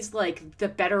 but he's like the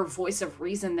better voice of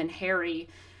reason than Harry.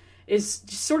 is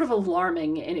sort of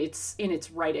alarming in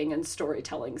its writing and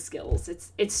storytelling skills.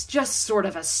 It's just sort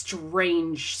of a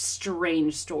strange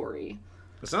story.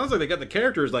 It sounds like they got the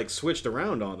characters like switched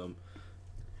around on them.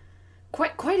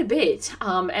 Quite a bit,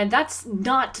 and that's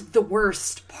not the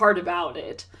worst part about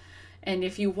it. And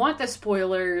if you want the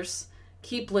spoilers,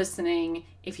 keep listening.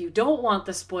 If you don't want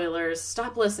the spoilers,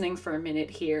 stop listening for a minute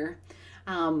here.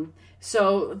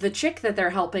 So the chick that they're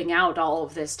helping out all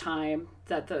of this time,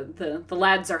 that the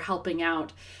lads are helping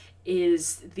out,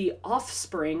 is the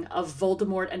offspring of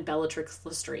Voldemort and Bellatrix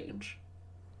Lestrange.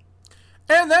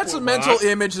 And that's a mental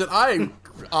image that I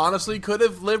honestly could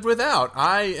have lived without.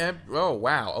 Oh,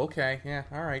 wow. Okay. Yeah.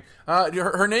 All right.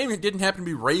 Her name didn't happen to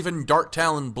be Raven Dark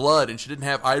Talon Blood, and she didn't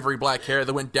have ivory black hair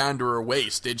that went down to her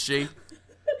waist, did she?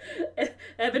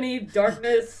 Ebony,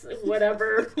 Darkness,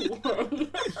 whatever.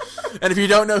 And if you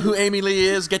don't know who Amy Lee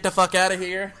is, get the fuck out of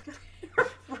here.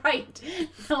 Right.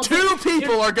 No, 2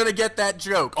 people are going to get that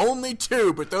joke. Only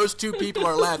 2, but those 2 people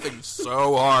are laughing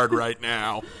so hard right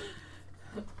now.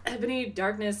 Ebony,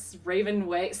 Darkness, Raven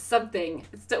Way, something.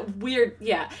 It's a weird,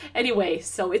 yeah. Anyway,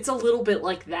 so it's a little bit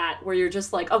like that, where you're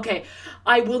just like, okay,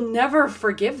 I will never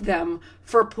forgive them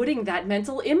for putting that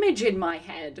mental image in my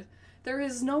head. There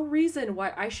is no reason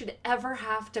why I should ever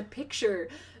have to picture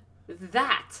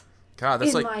that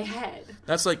in my head.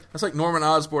 That's like Norman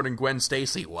Osborn and Gwen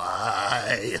Stacy.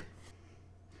 Why?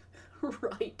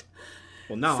 Right.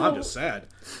 Well, now I'm just sad.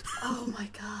 Oh my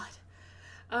god.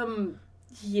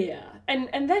 Yeah.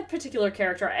 And that particular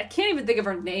character, I can't even think of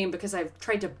her name because I've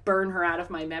tried to burn her out of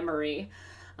my memory.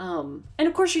 And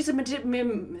of course she's a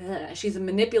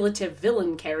manipulative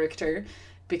villain character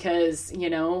because,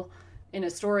 you know, in a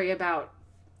story about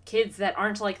kids that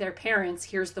aren't like their parents,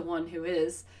 here's the one who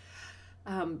is.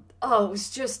 It was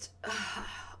just,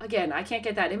 again, I can't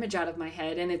get that image out of my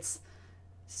head, and it's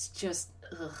just,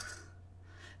 ugh.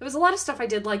 There was a lot of stuff I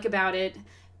did like about it,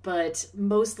 but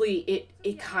mostly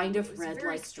it kind of read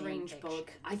like a strange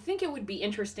book. I think it would be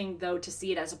interesting, though, to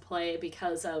see it as a play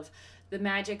because of the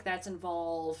magic that's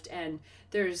involved, and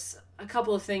there's a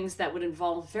couple of things that would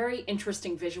involve very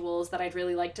interesting visuals that I'd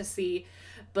really like to see,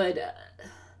 but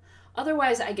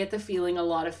otherwise I get the feeling a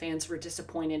lot of fans were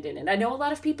disappointed in it. I know a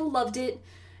lot of people loved it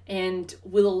and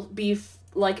will be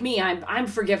like me. I'm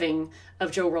forgiving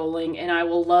of Jo Rowling, and I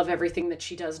will love everything that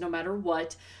she does no matter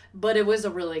what, but it was a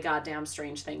really goddamn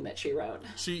strange thing that she wrote.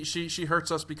 She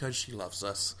hurts us because she loves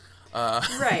us.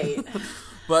 Right.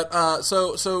 But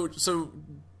so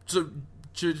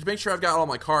to make sure I've got all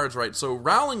my cards right, so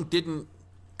Rowling didn't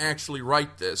actually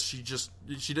write this.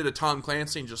 She did a Tom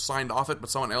Clancy and just signed off it, but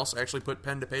someone else actually put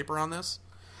pen to paper on this?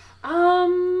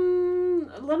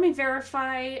 Let me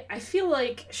verify. I feel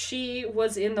like she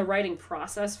was in the writing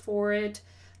process for it.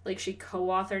 Like she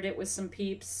co-authored it with some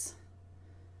peeps.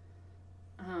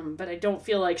 But I don't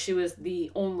feel like she was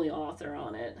the only author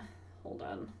on it. Hold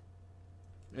on.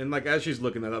 And like as she's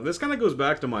looking that up, this kind of goes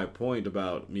back to my point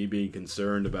about me being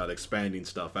concerned about expanding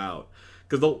stuff out.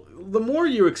 Because the more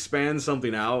you expand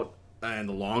something out and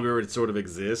the longer it sort of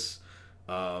exists,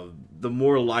 the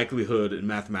more likelihood and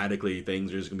mathematically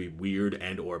things are just going to be weird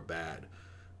and or bad.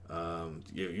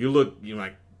 You look,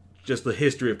 like just the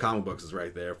history of comic books is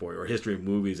right there for you, or history of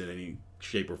movies in any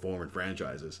shape or form and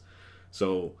franchises.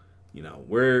 So,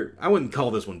 I wouldn't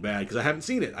call this one bad because I haven't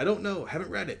seen it. I don't know. I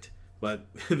haven't read it. But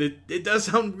it does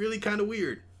sound really kind of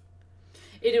weird.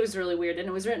 It was really weird, and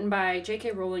it was written by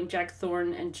J.K. Rowling, Jack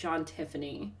Thorne, and John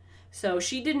Tiffany. So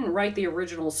she didn't write the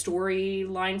original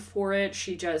storyline for it.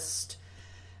 She just,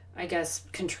 I guess,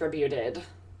 contributed.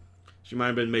 She might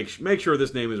have been make sure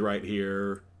this name is right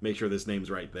here, make sure this name's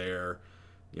right there.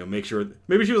 Make sure,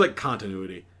 maybe she was like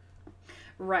continuity.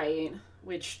 Right,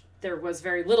 which there was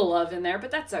very little of in there,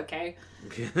 but that's okay.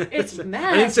 It's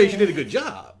mad. I didn't say she did a good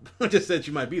job. I just said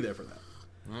she might be there for that.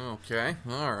 Okay,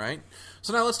 all right.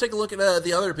 So now let's take a look at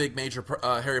the other big major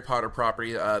Harry Potter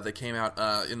property that came out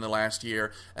in the last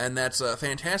year, and that's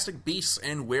Fantastic Beasts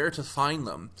and Where to Find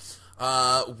Them,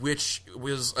 which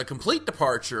was a complete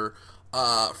departure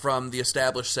from the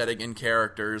established setting and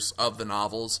characters of the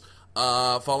novels,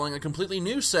 following a completely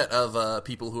new set of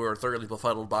people who are thoroughly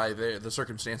befuddled by the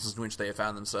circumstances in which they have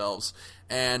found themselves,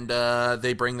 and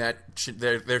they bring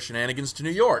their shenanigans to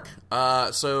New York.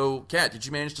 So, Kat, did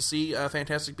you manage to see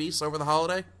Fantastic Beasts over the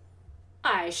holiday?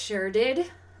 I sure did. Okay.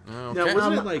 Now,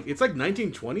 wasn't it's like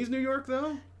 1920s New York,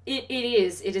 though? It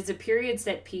is. It is a period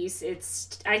set piece.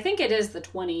 I think it is the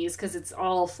 20s, because it's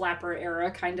all Flapper era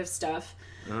kind of stuff.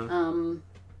 Uh-huh.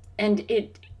 And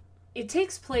it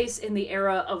takes place in the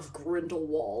era of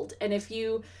Grindelwald. And if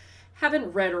you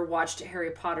haven't read or watched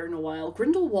Harry Potter in a while,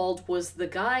 Grindelwald was the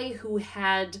guy who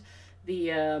had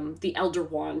the Elder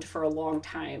Wand for a long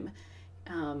time.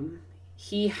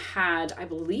 He had, I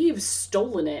believe,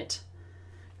 stolen it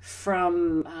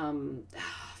from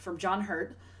John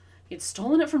Hurt. He had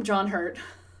stolen it from John Hurt.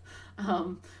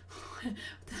 What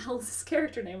the hell is his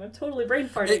character name? I'm totally brain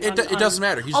farting. It doesn't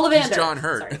matter. He's John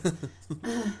Hurt.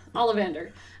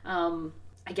 Ollivander.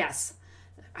 I guess.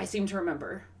 I seem to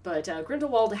remember. But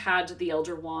Grindelwald had the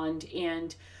Elder Wand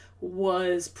and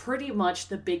was pretty much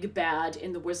the big bad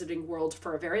in the wizarding world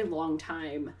for a very long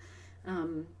time.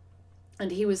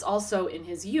 And he was also, in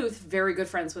his youth, very good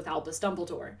friends with Albus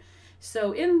Dumbledore.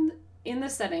 So in the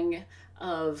setting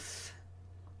of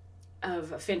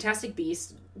Fantastic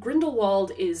Beasts,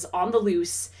 Grindelwald is on the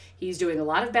loose. He's doing a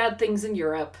lot of bad things in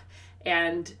Europe,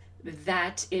 and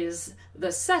that is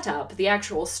the setup. The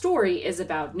actual story is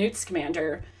about Newt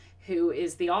Scamander, who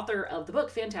is the author of the book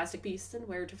Fantastic Beasts and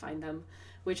Where to Find Them,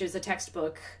 which is a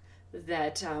textbook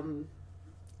that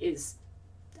is,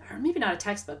 or maybe not a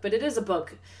textbook, but it is a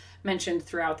book mentioned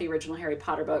throughout the original Harry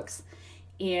Potter books.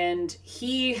 And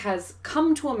he has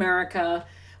come to America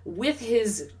with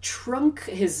his trunk,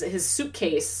 his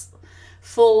suitcase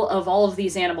full of all of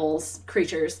these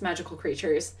creatures, magical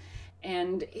creatures.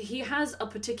 And he has a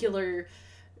particular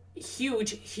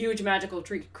huge magical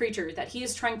creature that he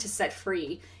is trying to set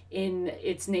free in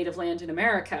its native land in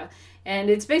America. And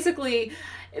it's basically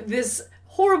this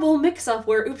horrible mix-up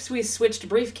where, oops, we switched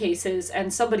briefcases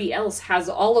and somebody else has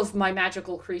all of my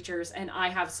magical creatures and I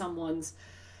have someone's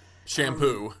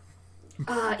shampoo.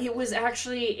 It was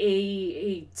actually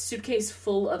a suitcase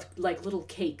full of like little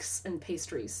cakes and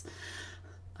pastries.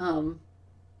 Not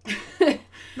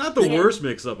the worst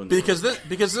mix-up in the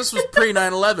because this was pre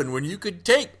 9/11 when you could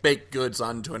take baked goods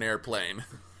onto an airplane.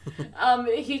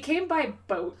 He came by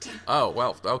boat. Oh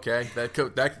well, okay,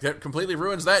 that completely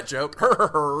ruins that joke.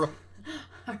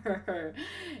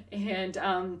 And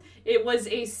it was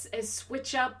a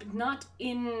switch up, not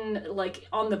in like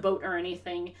on the boat or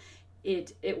anything.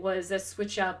 It was a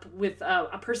switch up with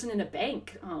a person in a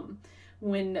bank.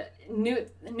 When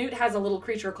Newt has a little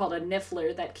creature called a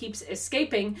Niffler that keeps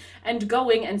escaping and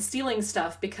going and stealing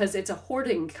stuff because it's a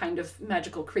hoarding kind of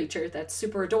magical creature that's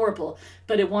super adorable,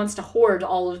 but it wants to hoard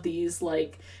all of these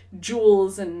like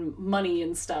jewels and money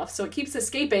and stuff. So it keeps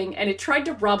escaping, and it tried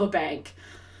to rob a bank.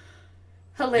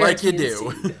 Hilarious. Like you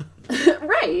do.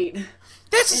 Right.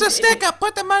 This is a stick-up.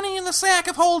 Put the money in the sack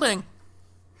of holding.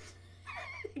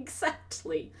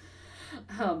 Exactly.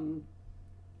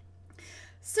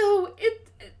 So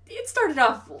it started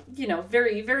off,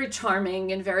 very, very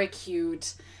charming and very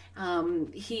cute.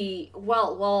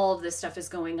 While all of this stuff is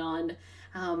going on,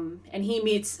 and he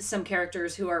meets some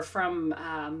characters who are from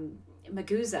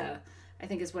Maguza, I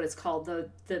think is what it's called,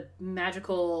 the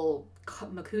magical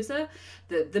Makuza,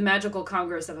 the Magical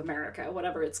Congress of America,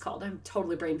 whatever it's called. I'm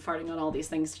totally brain farting on all these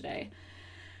things today.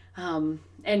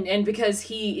 And because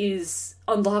he is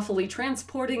unlawfully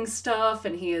transporting stuff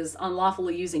and he is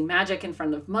unlawfully using magic in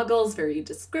front of muggles very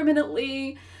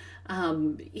indiscriminately,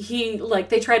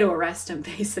 they try to arrest him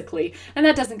basically, and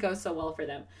that doesn't go so well for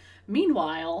them.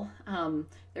 Meanwhile,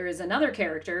 there is another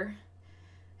character,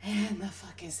 and the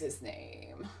fuck is his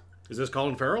name? Is this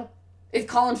Colin Farrell? It's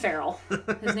Colin Farrell.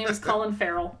 His name is Colin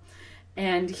Farrell.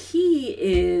 And he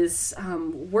is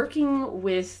working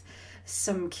with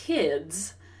some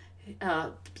kids,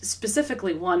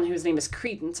 specifically one whose name is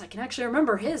Credence. I can actually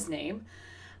remember his name.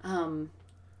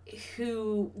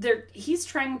 He's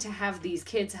trying to have these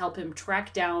kids help him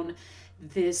track down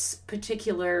this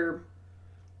particular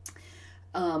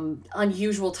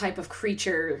unusual type of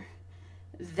creature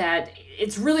that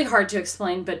it's really hard to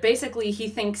explain, but basically he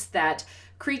thinks that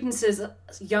Credence's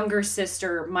younger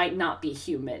sister might not be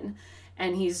human,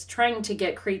 and he's trying to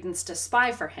get Credence to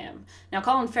spy for him. Now,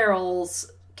 Colin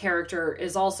Farrell's character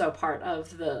is also part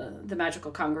of the Magical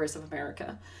Congress of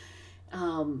America,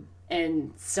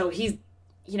 and so he's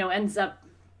ends up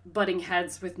butting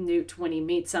heads with Newt when he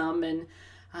meets him, and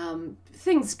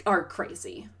things are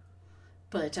crazy,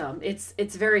 but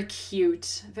it's very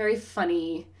cute, very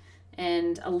funny,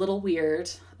 and a little weird,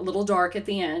 a little dark at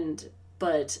the end,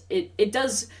 but it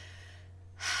does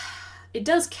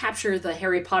capture the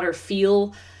Harry Potter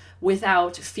feel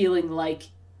without feeling like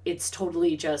it's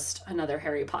totally just another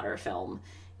Harry Potter film,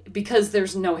 because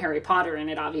there's no Harry Potter in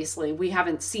it. Obviously, we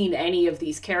haven't seen any of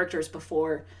these characters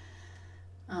before,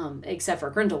 except for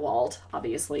Grindelwald,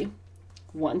 obviously,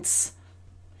 once,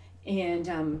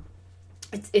 and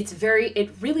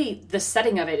the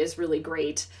setting of it is really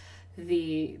great.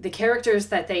 The characters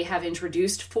that they have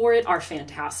introduced for it are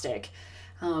fantastic,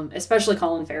 especially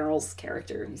Colin Farrell's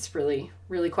character. It's really,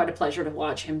 really quite a pleasure to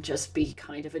watch him just be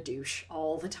kind of a douche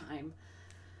all the time.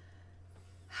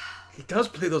 He does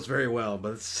play those very well,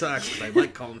 but it sucks because I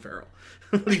like Colin Farrell.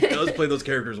 He does play those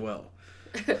characters well.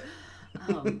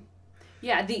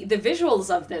 Yeah, the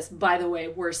visuals of this, by the way,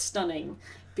 were stunning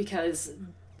because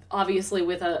obviously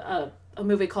with a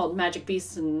movie called Magic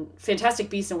Beasts and Fantastic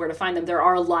Beasts and Where to Find Them, there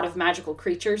are a lot of magical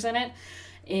creatures in it.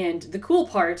 And the cool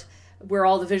part, where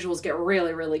all the visuals get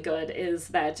really, really good, is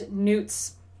that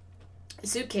Newt's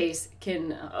suitcase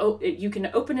you can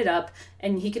open it up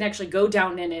and he can actually go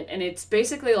down in it, and it's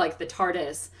basically like the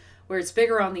TARDIS, where it's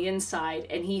bigger on the inside,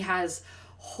 and he has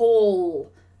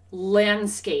whole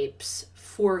landscapes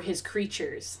for his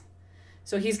creatures.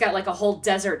 So he's got like a whole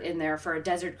desert in there for a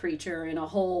desert creature and a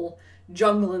whole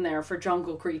jungle in there for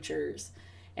jungle creatures.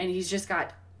 And he's just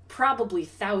got probably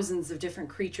thousands of different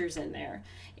creatures in there.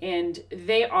 And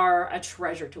they are a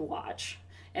treasure to watch.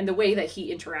 And the way that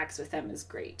he interacts with them is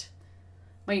great.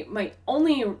 My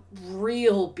only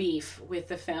real beef with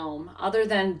the film, other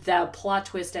than the plot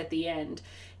twist at the end,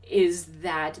 is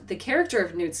that the character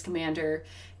of Newt Scamander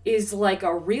is like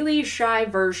a really shy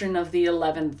version of the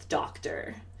 11th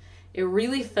Doctor. It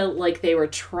really felt like they were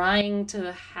trying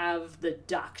to have the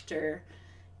Doctor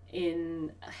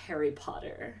in Harry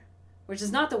Potter, which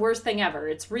is not the worst thing ever.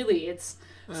 It's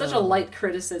such a light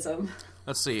criticism.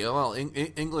 Let's see. Well,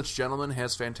 English Gentleman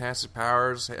has fantastic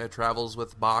powers. Travels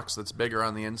with a box that's bigger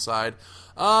on the inside.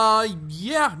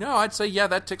 I'd say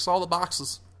that ticks all the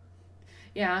boxes.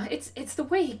 Yeah, it's the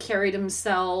way he carried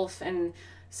himself and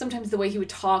sometimes the way he would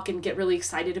talk and get really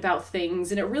excited about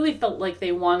things, and it really felt like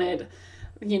they wanted,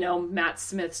 Matt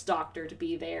Smith's Doctor to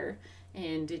be there,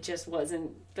 and it just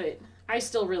wasn't. But I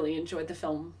still really enjoyed the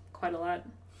film quite a lot.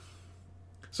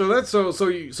 So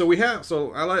we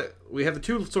have the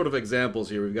two sort of examples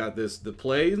here. We've got the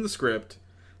play in the script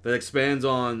that expands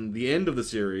on the end of the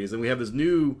series, and we have this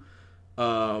new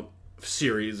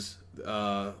series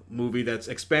movie that's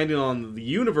expanding on the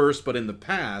universe but in the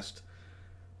past.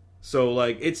 So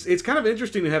like it's kind of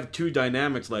interesting to have two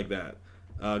dynamics like that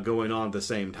going on at the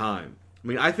same time. I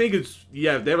mean, I think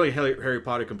definitely Harry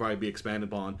Potter can probably be expanded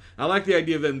upon. I like the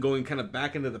idea of them going kind of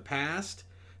back into the past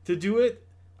to do it.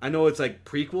 I know it's like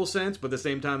prequel sense, but at the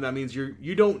same time that means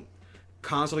you don't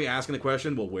constantly asking the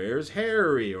question, well, where's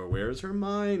Harry or where's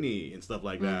Hermione and stuff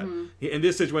like that. Mm-hmm. In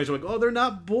this situation, like, oh, they're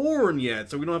not born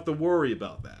yet, so we don't have to worry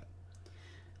about that.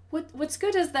 What's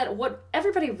good is that what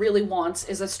everybody really wants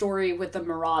is a story with the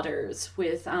Marauders,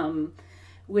 with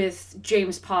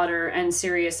James Potter and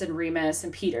Sirius and Remus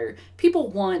and Peter. People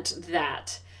want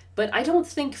that, but I don't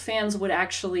think fans would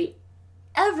actually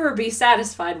ever be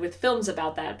satisfied with films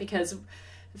about that, because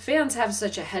fans have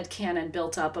such a headcanon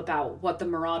built up about what the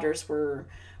Marauders were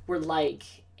like,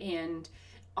 and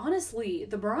honestly,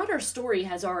 the Marauder story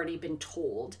has already been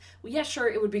told. Well, yeah, sure,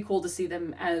 it would be cool to see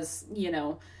them as,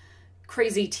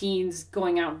 crazy teens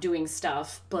going out doing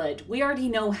stuff, but we already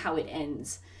know how it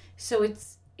ends. So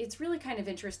it's really kind of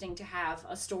interesting to have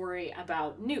a story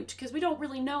about Newt, because we don't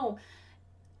really know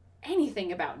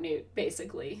anything about Newt,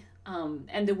 basically.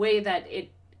 And the way that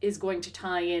it is going to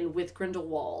tie in with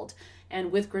Grindelwald,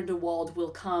 and with Grindelwald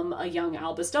will come a young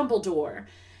Albus Dumbledore,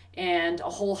 and a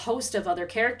whole host of other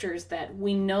characters that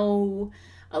we know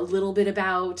a little bit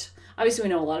about. Obviously, we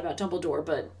know a lot about Dumbledore,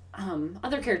 but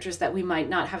other characters that we might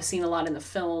not have seen a lot in the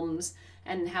films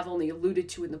and have only alluded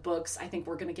to in the books, I think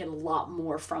we're going to get a lot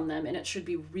more from them, and it should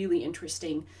be really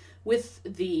interesting with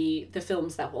the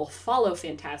films that will follow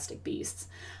Fantastic Beasts.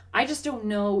 I just don't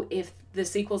know if the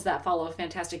sequels that follow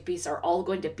Fantastic Beasts are all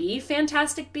going to be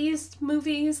Fantastic Beasts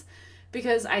movies,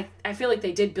 because I feel like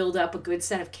they did build up a good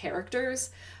set of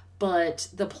characters, but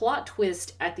the plot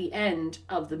twist at the end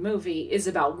of the movie is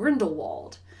about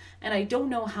Grindelwald, and I don't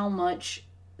know how much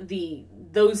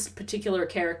those particular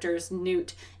characters,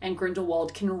 Newt and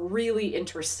Grindelwald, can really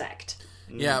intersect.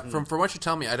 Yeah, from what you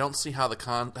tell me, I don't see how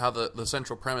the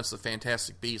central premise of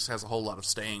Fantastic Beasts has a whole lot of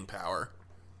staying power.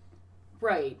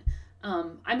 Right.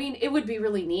 I mean, it would be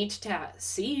really neat to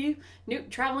see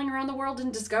Newt traveling around the world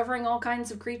and discovering all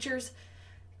kinds of creatures,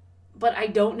 but I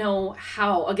don't know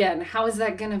how is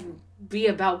that going to be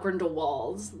about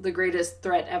Grindelwald, the greatest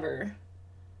threat ever?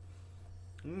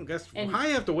 I guess I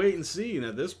have to wait and see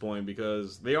at this point,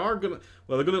 because they're going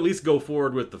to at least go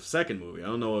forward with the second movie. I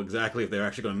don't know exactly if they're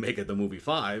actually going to make it the movie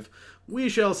 5. We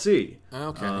shall see.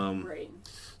 Okay. Right.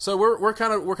 So we're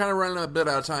kind of running a bit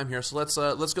out of time here. So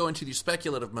let's go into the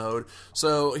speculative mode.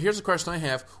 So here's a question I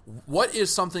have: what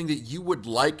is something that you would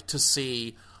like to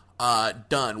see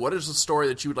done? What is the story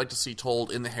that you would like to see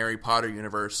told in the Harry Potter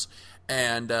universe?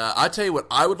 And I tell you what,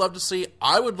 I would love to see.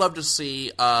 I would love to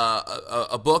see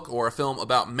a book or a film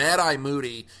about Mad Eye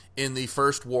Moody in the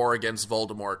first war against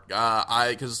Voldemort.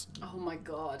 Because Oh my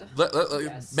god.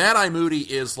 Yes. Mad Eye Moody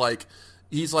is like,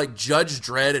 he's like Judge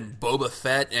Dredd and Boba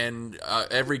Fett and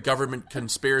every government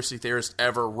conspiracy theorist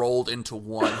ever rolled into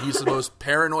one. He's the most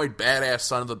paranoid, badass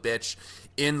son of a bitch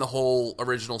in the whole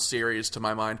original series, to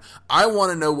my mind. I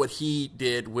want to know what he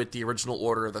did with the original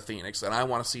Order of the Phoenix, and I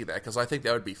want to see that, because I think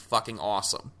that would be fucking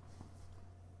awesome.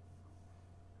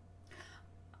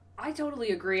 I totally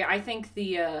agree. I think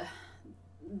the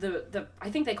I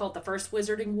think they call it the first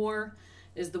Wizarding War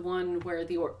is the one where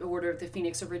the Order of the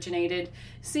Phoenix originated.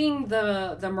 Seeing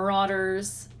the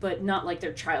Marauders, but not like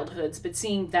their childhoods, but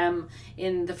seeing them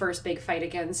in the first big fight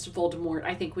against Voldemort,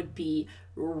 I think would be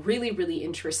really, really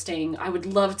interesting. I would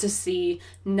love to see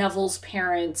Neville's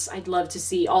parents. I'd love to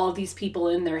see all of these people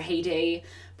in their heyday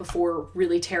before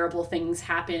really terrible things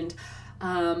happened.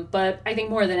 But I think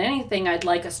more than anything, I'd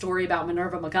like a story about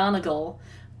Minerva McGonagall,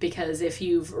 because if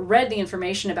you've read the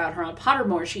information about her on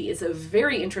Pottermore, she is a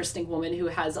very interesting woman who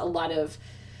has a lot of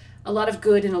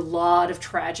good and a lot of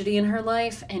tragedy in her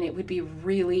life, and it would be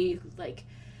really like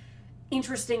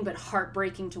interesting but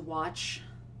heartbreaking to watch.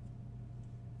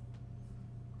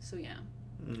 So yeah.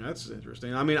 That's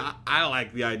interesting. I mean, I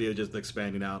like the idea of just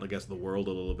expanding out, I guess, the world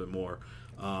a little bit more.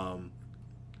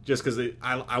 Just because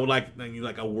I would like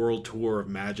a world tour of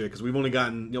magic, because we've only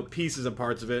gotten pieces and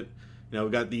parts of it. We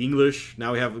got the English.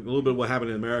 Now we have a little bit of what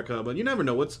happened in America, but you never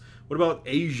know. What about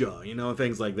Asia?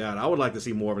 Things like that. I would like to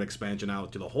see more of an expansion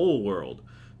out to the whole world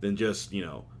than just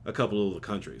a couple of the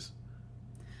countries.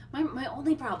 My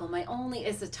only problem,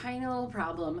 it's a tiny little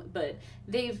problem, but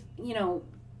they've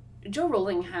Joe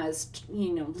Rowling has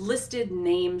listed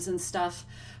names and stuff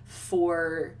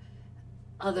for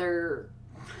other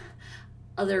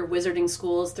wizarding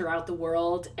schools throughout the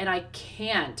world, and I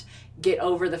can't get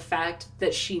over the fact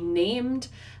that she named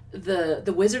the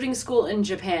wizarding school in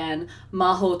Japan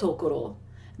Maho Tokoro.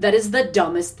 That is the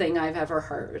dumbest thing I've ever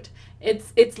heard.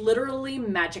 It's literally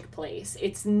Magic Place.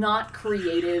 It's not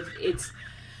creative.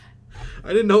 I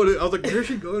didn't know I was like, where's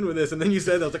she going with this? And then you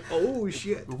said that, I was like, oh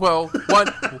shit. Well,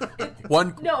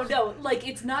 one No, like,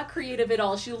 it's not creative at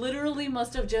all. She literally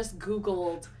must have just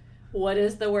Googled what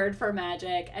is the word for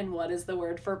magic and what is the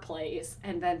word for place,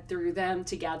 and then threw them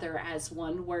together as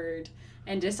one word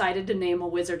and decided to name a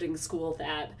wizarding school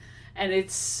that. And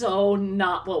it's so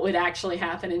not what would actually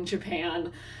happen in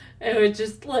Japan. It was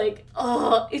just like,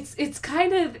 it's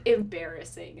kind of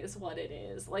embarrassing is what it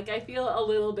is. Like, I feel a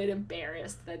little bit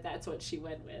embarrassed that that's what she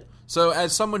went with. So,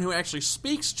 as someone who actually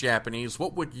speaks Japanese,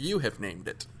 what would you have named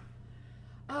it?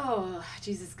 Oh,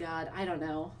 Jesus God, I don't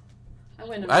know.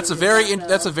 That's a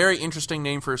very interesting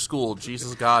name for a school.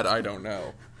 Jesus God, I don't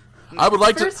know. I'd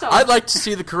like to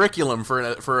see the curriculum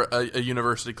for a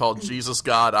university called Jesus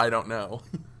God, I don't know.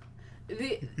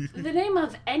 The name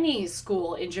of any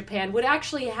school in Japan would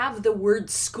actually have the word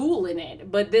school in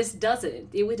it, but this doesn't.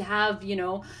 It would have,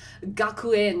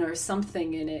 gakuen or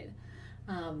something in it.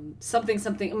 Something.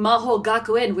 Maho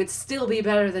Gakuen would still be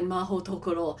better than Maho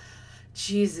Tokoro.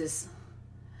 Jesus.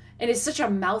 And it's such a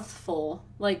mouthful,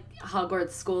 like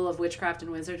Hogwarts School of Witchcraft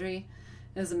and Wizardry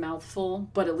is a mouthful,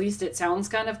 but at least it sounds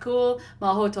kind of cool.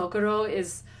 Maho Tokoro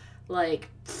is like,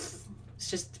 it's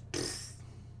just...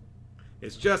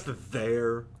 It's just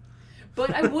there. But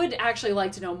I would actually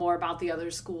like to know more about the other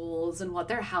schools and what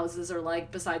their houses are like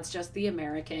besides just the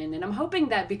American. And I'm hoping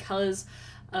that because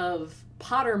of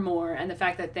Pottermore and the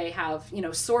fact that they have,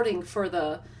 sorting for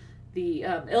the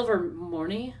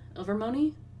Ilvermorny?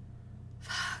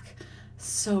 Fuck.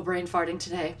 So brain farting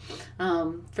today.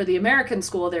 For the American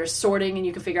school, there's sorting and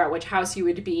you can figure out which house you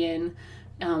would be in.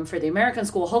 For the American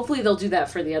school, hopefully they'll do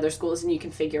that for the other schools and you can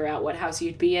figure out what house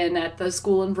you'd be in at the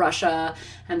school in Russia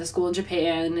and the school in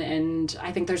Japan, and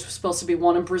I think there's supposed to be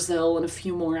one in Brazil and a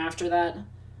few more after that.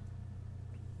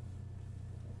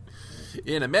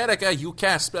 In America, you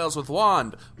cast spells with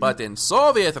wand, but in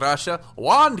Soviet Russia,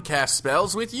 wand casts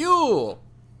spells with you.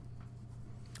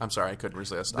 I'm sorry, I couldn't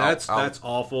resist. That's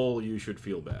awful. You should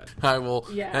feel bad. I will.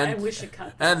 Yeah, I wish it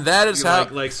cut. And that is how.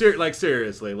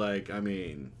 Seriously, I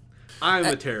mean, I'm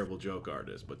a terrible joke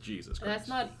artist, but Jesus Christ. That's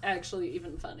not actually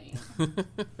even funny.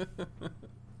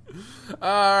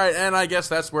 Alright, and I guess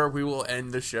that's where we will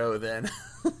end the show then.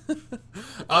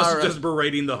 Us just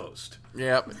berating the host.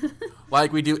 Yep.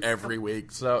 Like we do every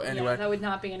week. So anyway. Yeah, that would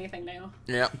not be anything new.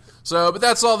 Yep. So, but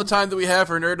that's all the time that we have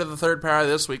for Nerd of the Third Power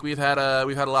this week. We've had a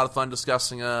lot of fun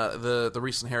discussing the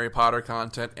recent Harry Potter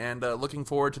content and looking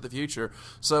forward to the future.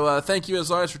 So thank you as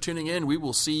always for tuning in. We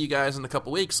will see you guys in a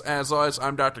couple weeks. As always,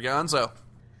 I'm Dr. Gonzo.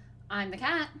 I'm the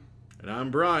cat. And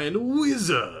I'm Brian,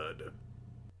 Wizard.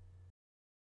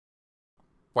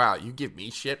 Wow, you give me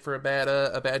shit for a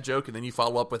bad joke, and then you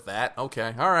follow up with that?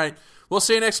 Okay, all right. We'll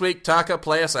see you next week. Taka,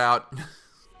 play us out.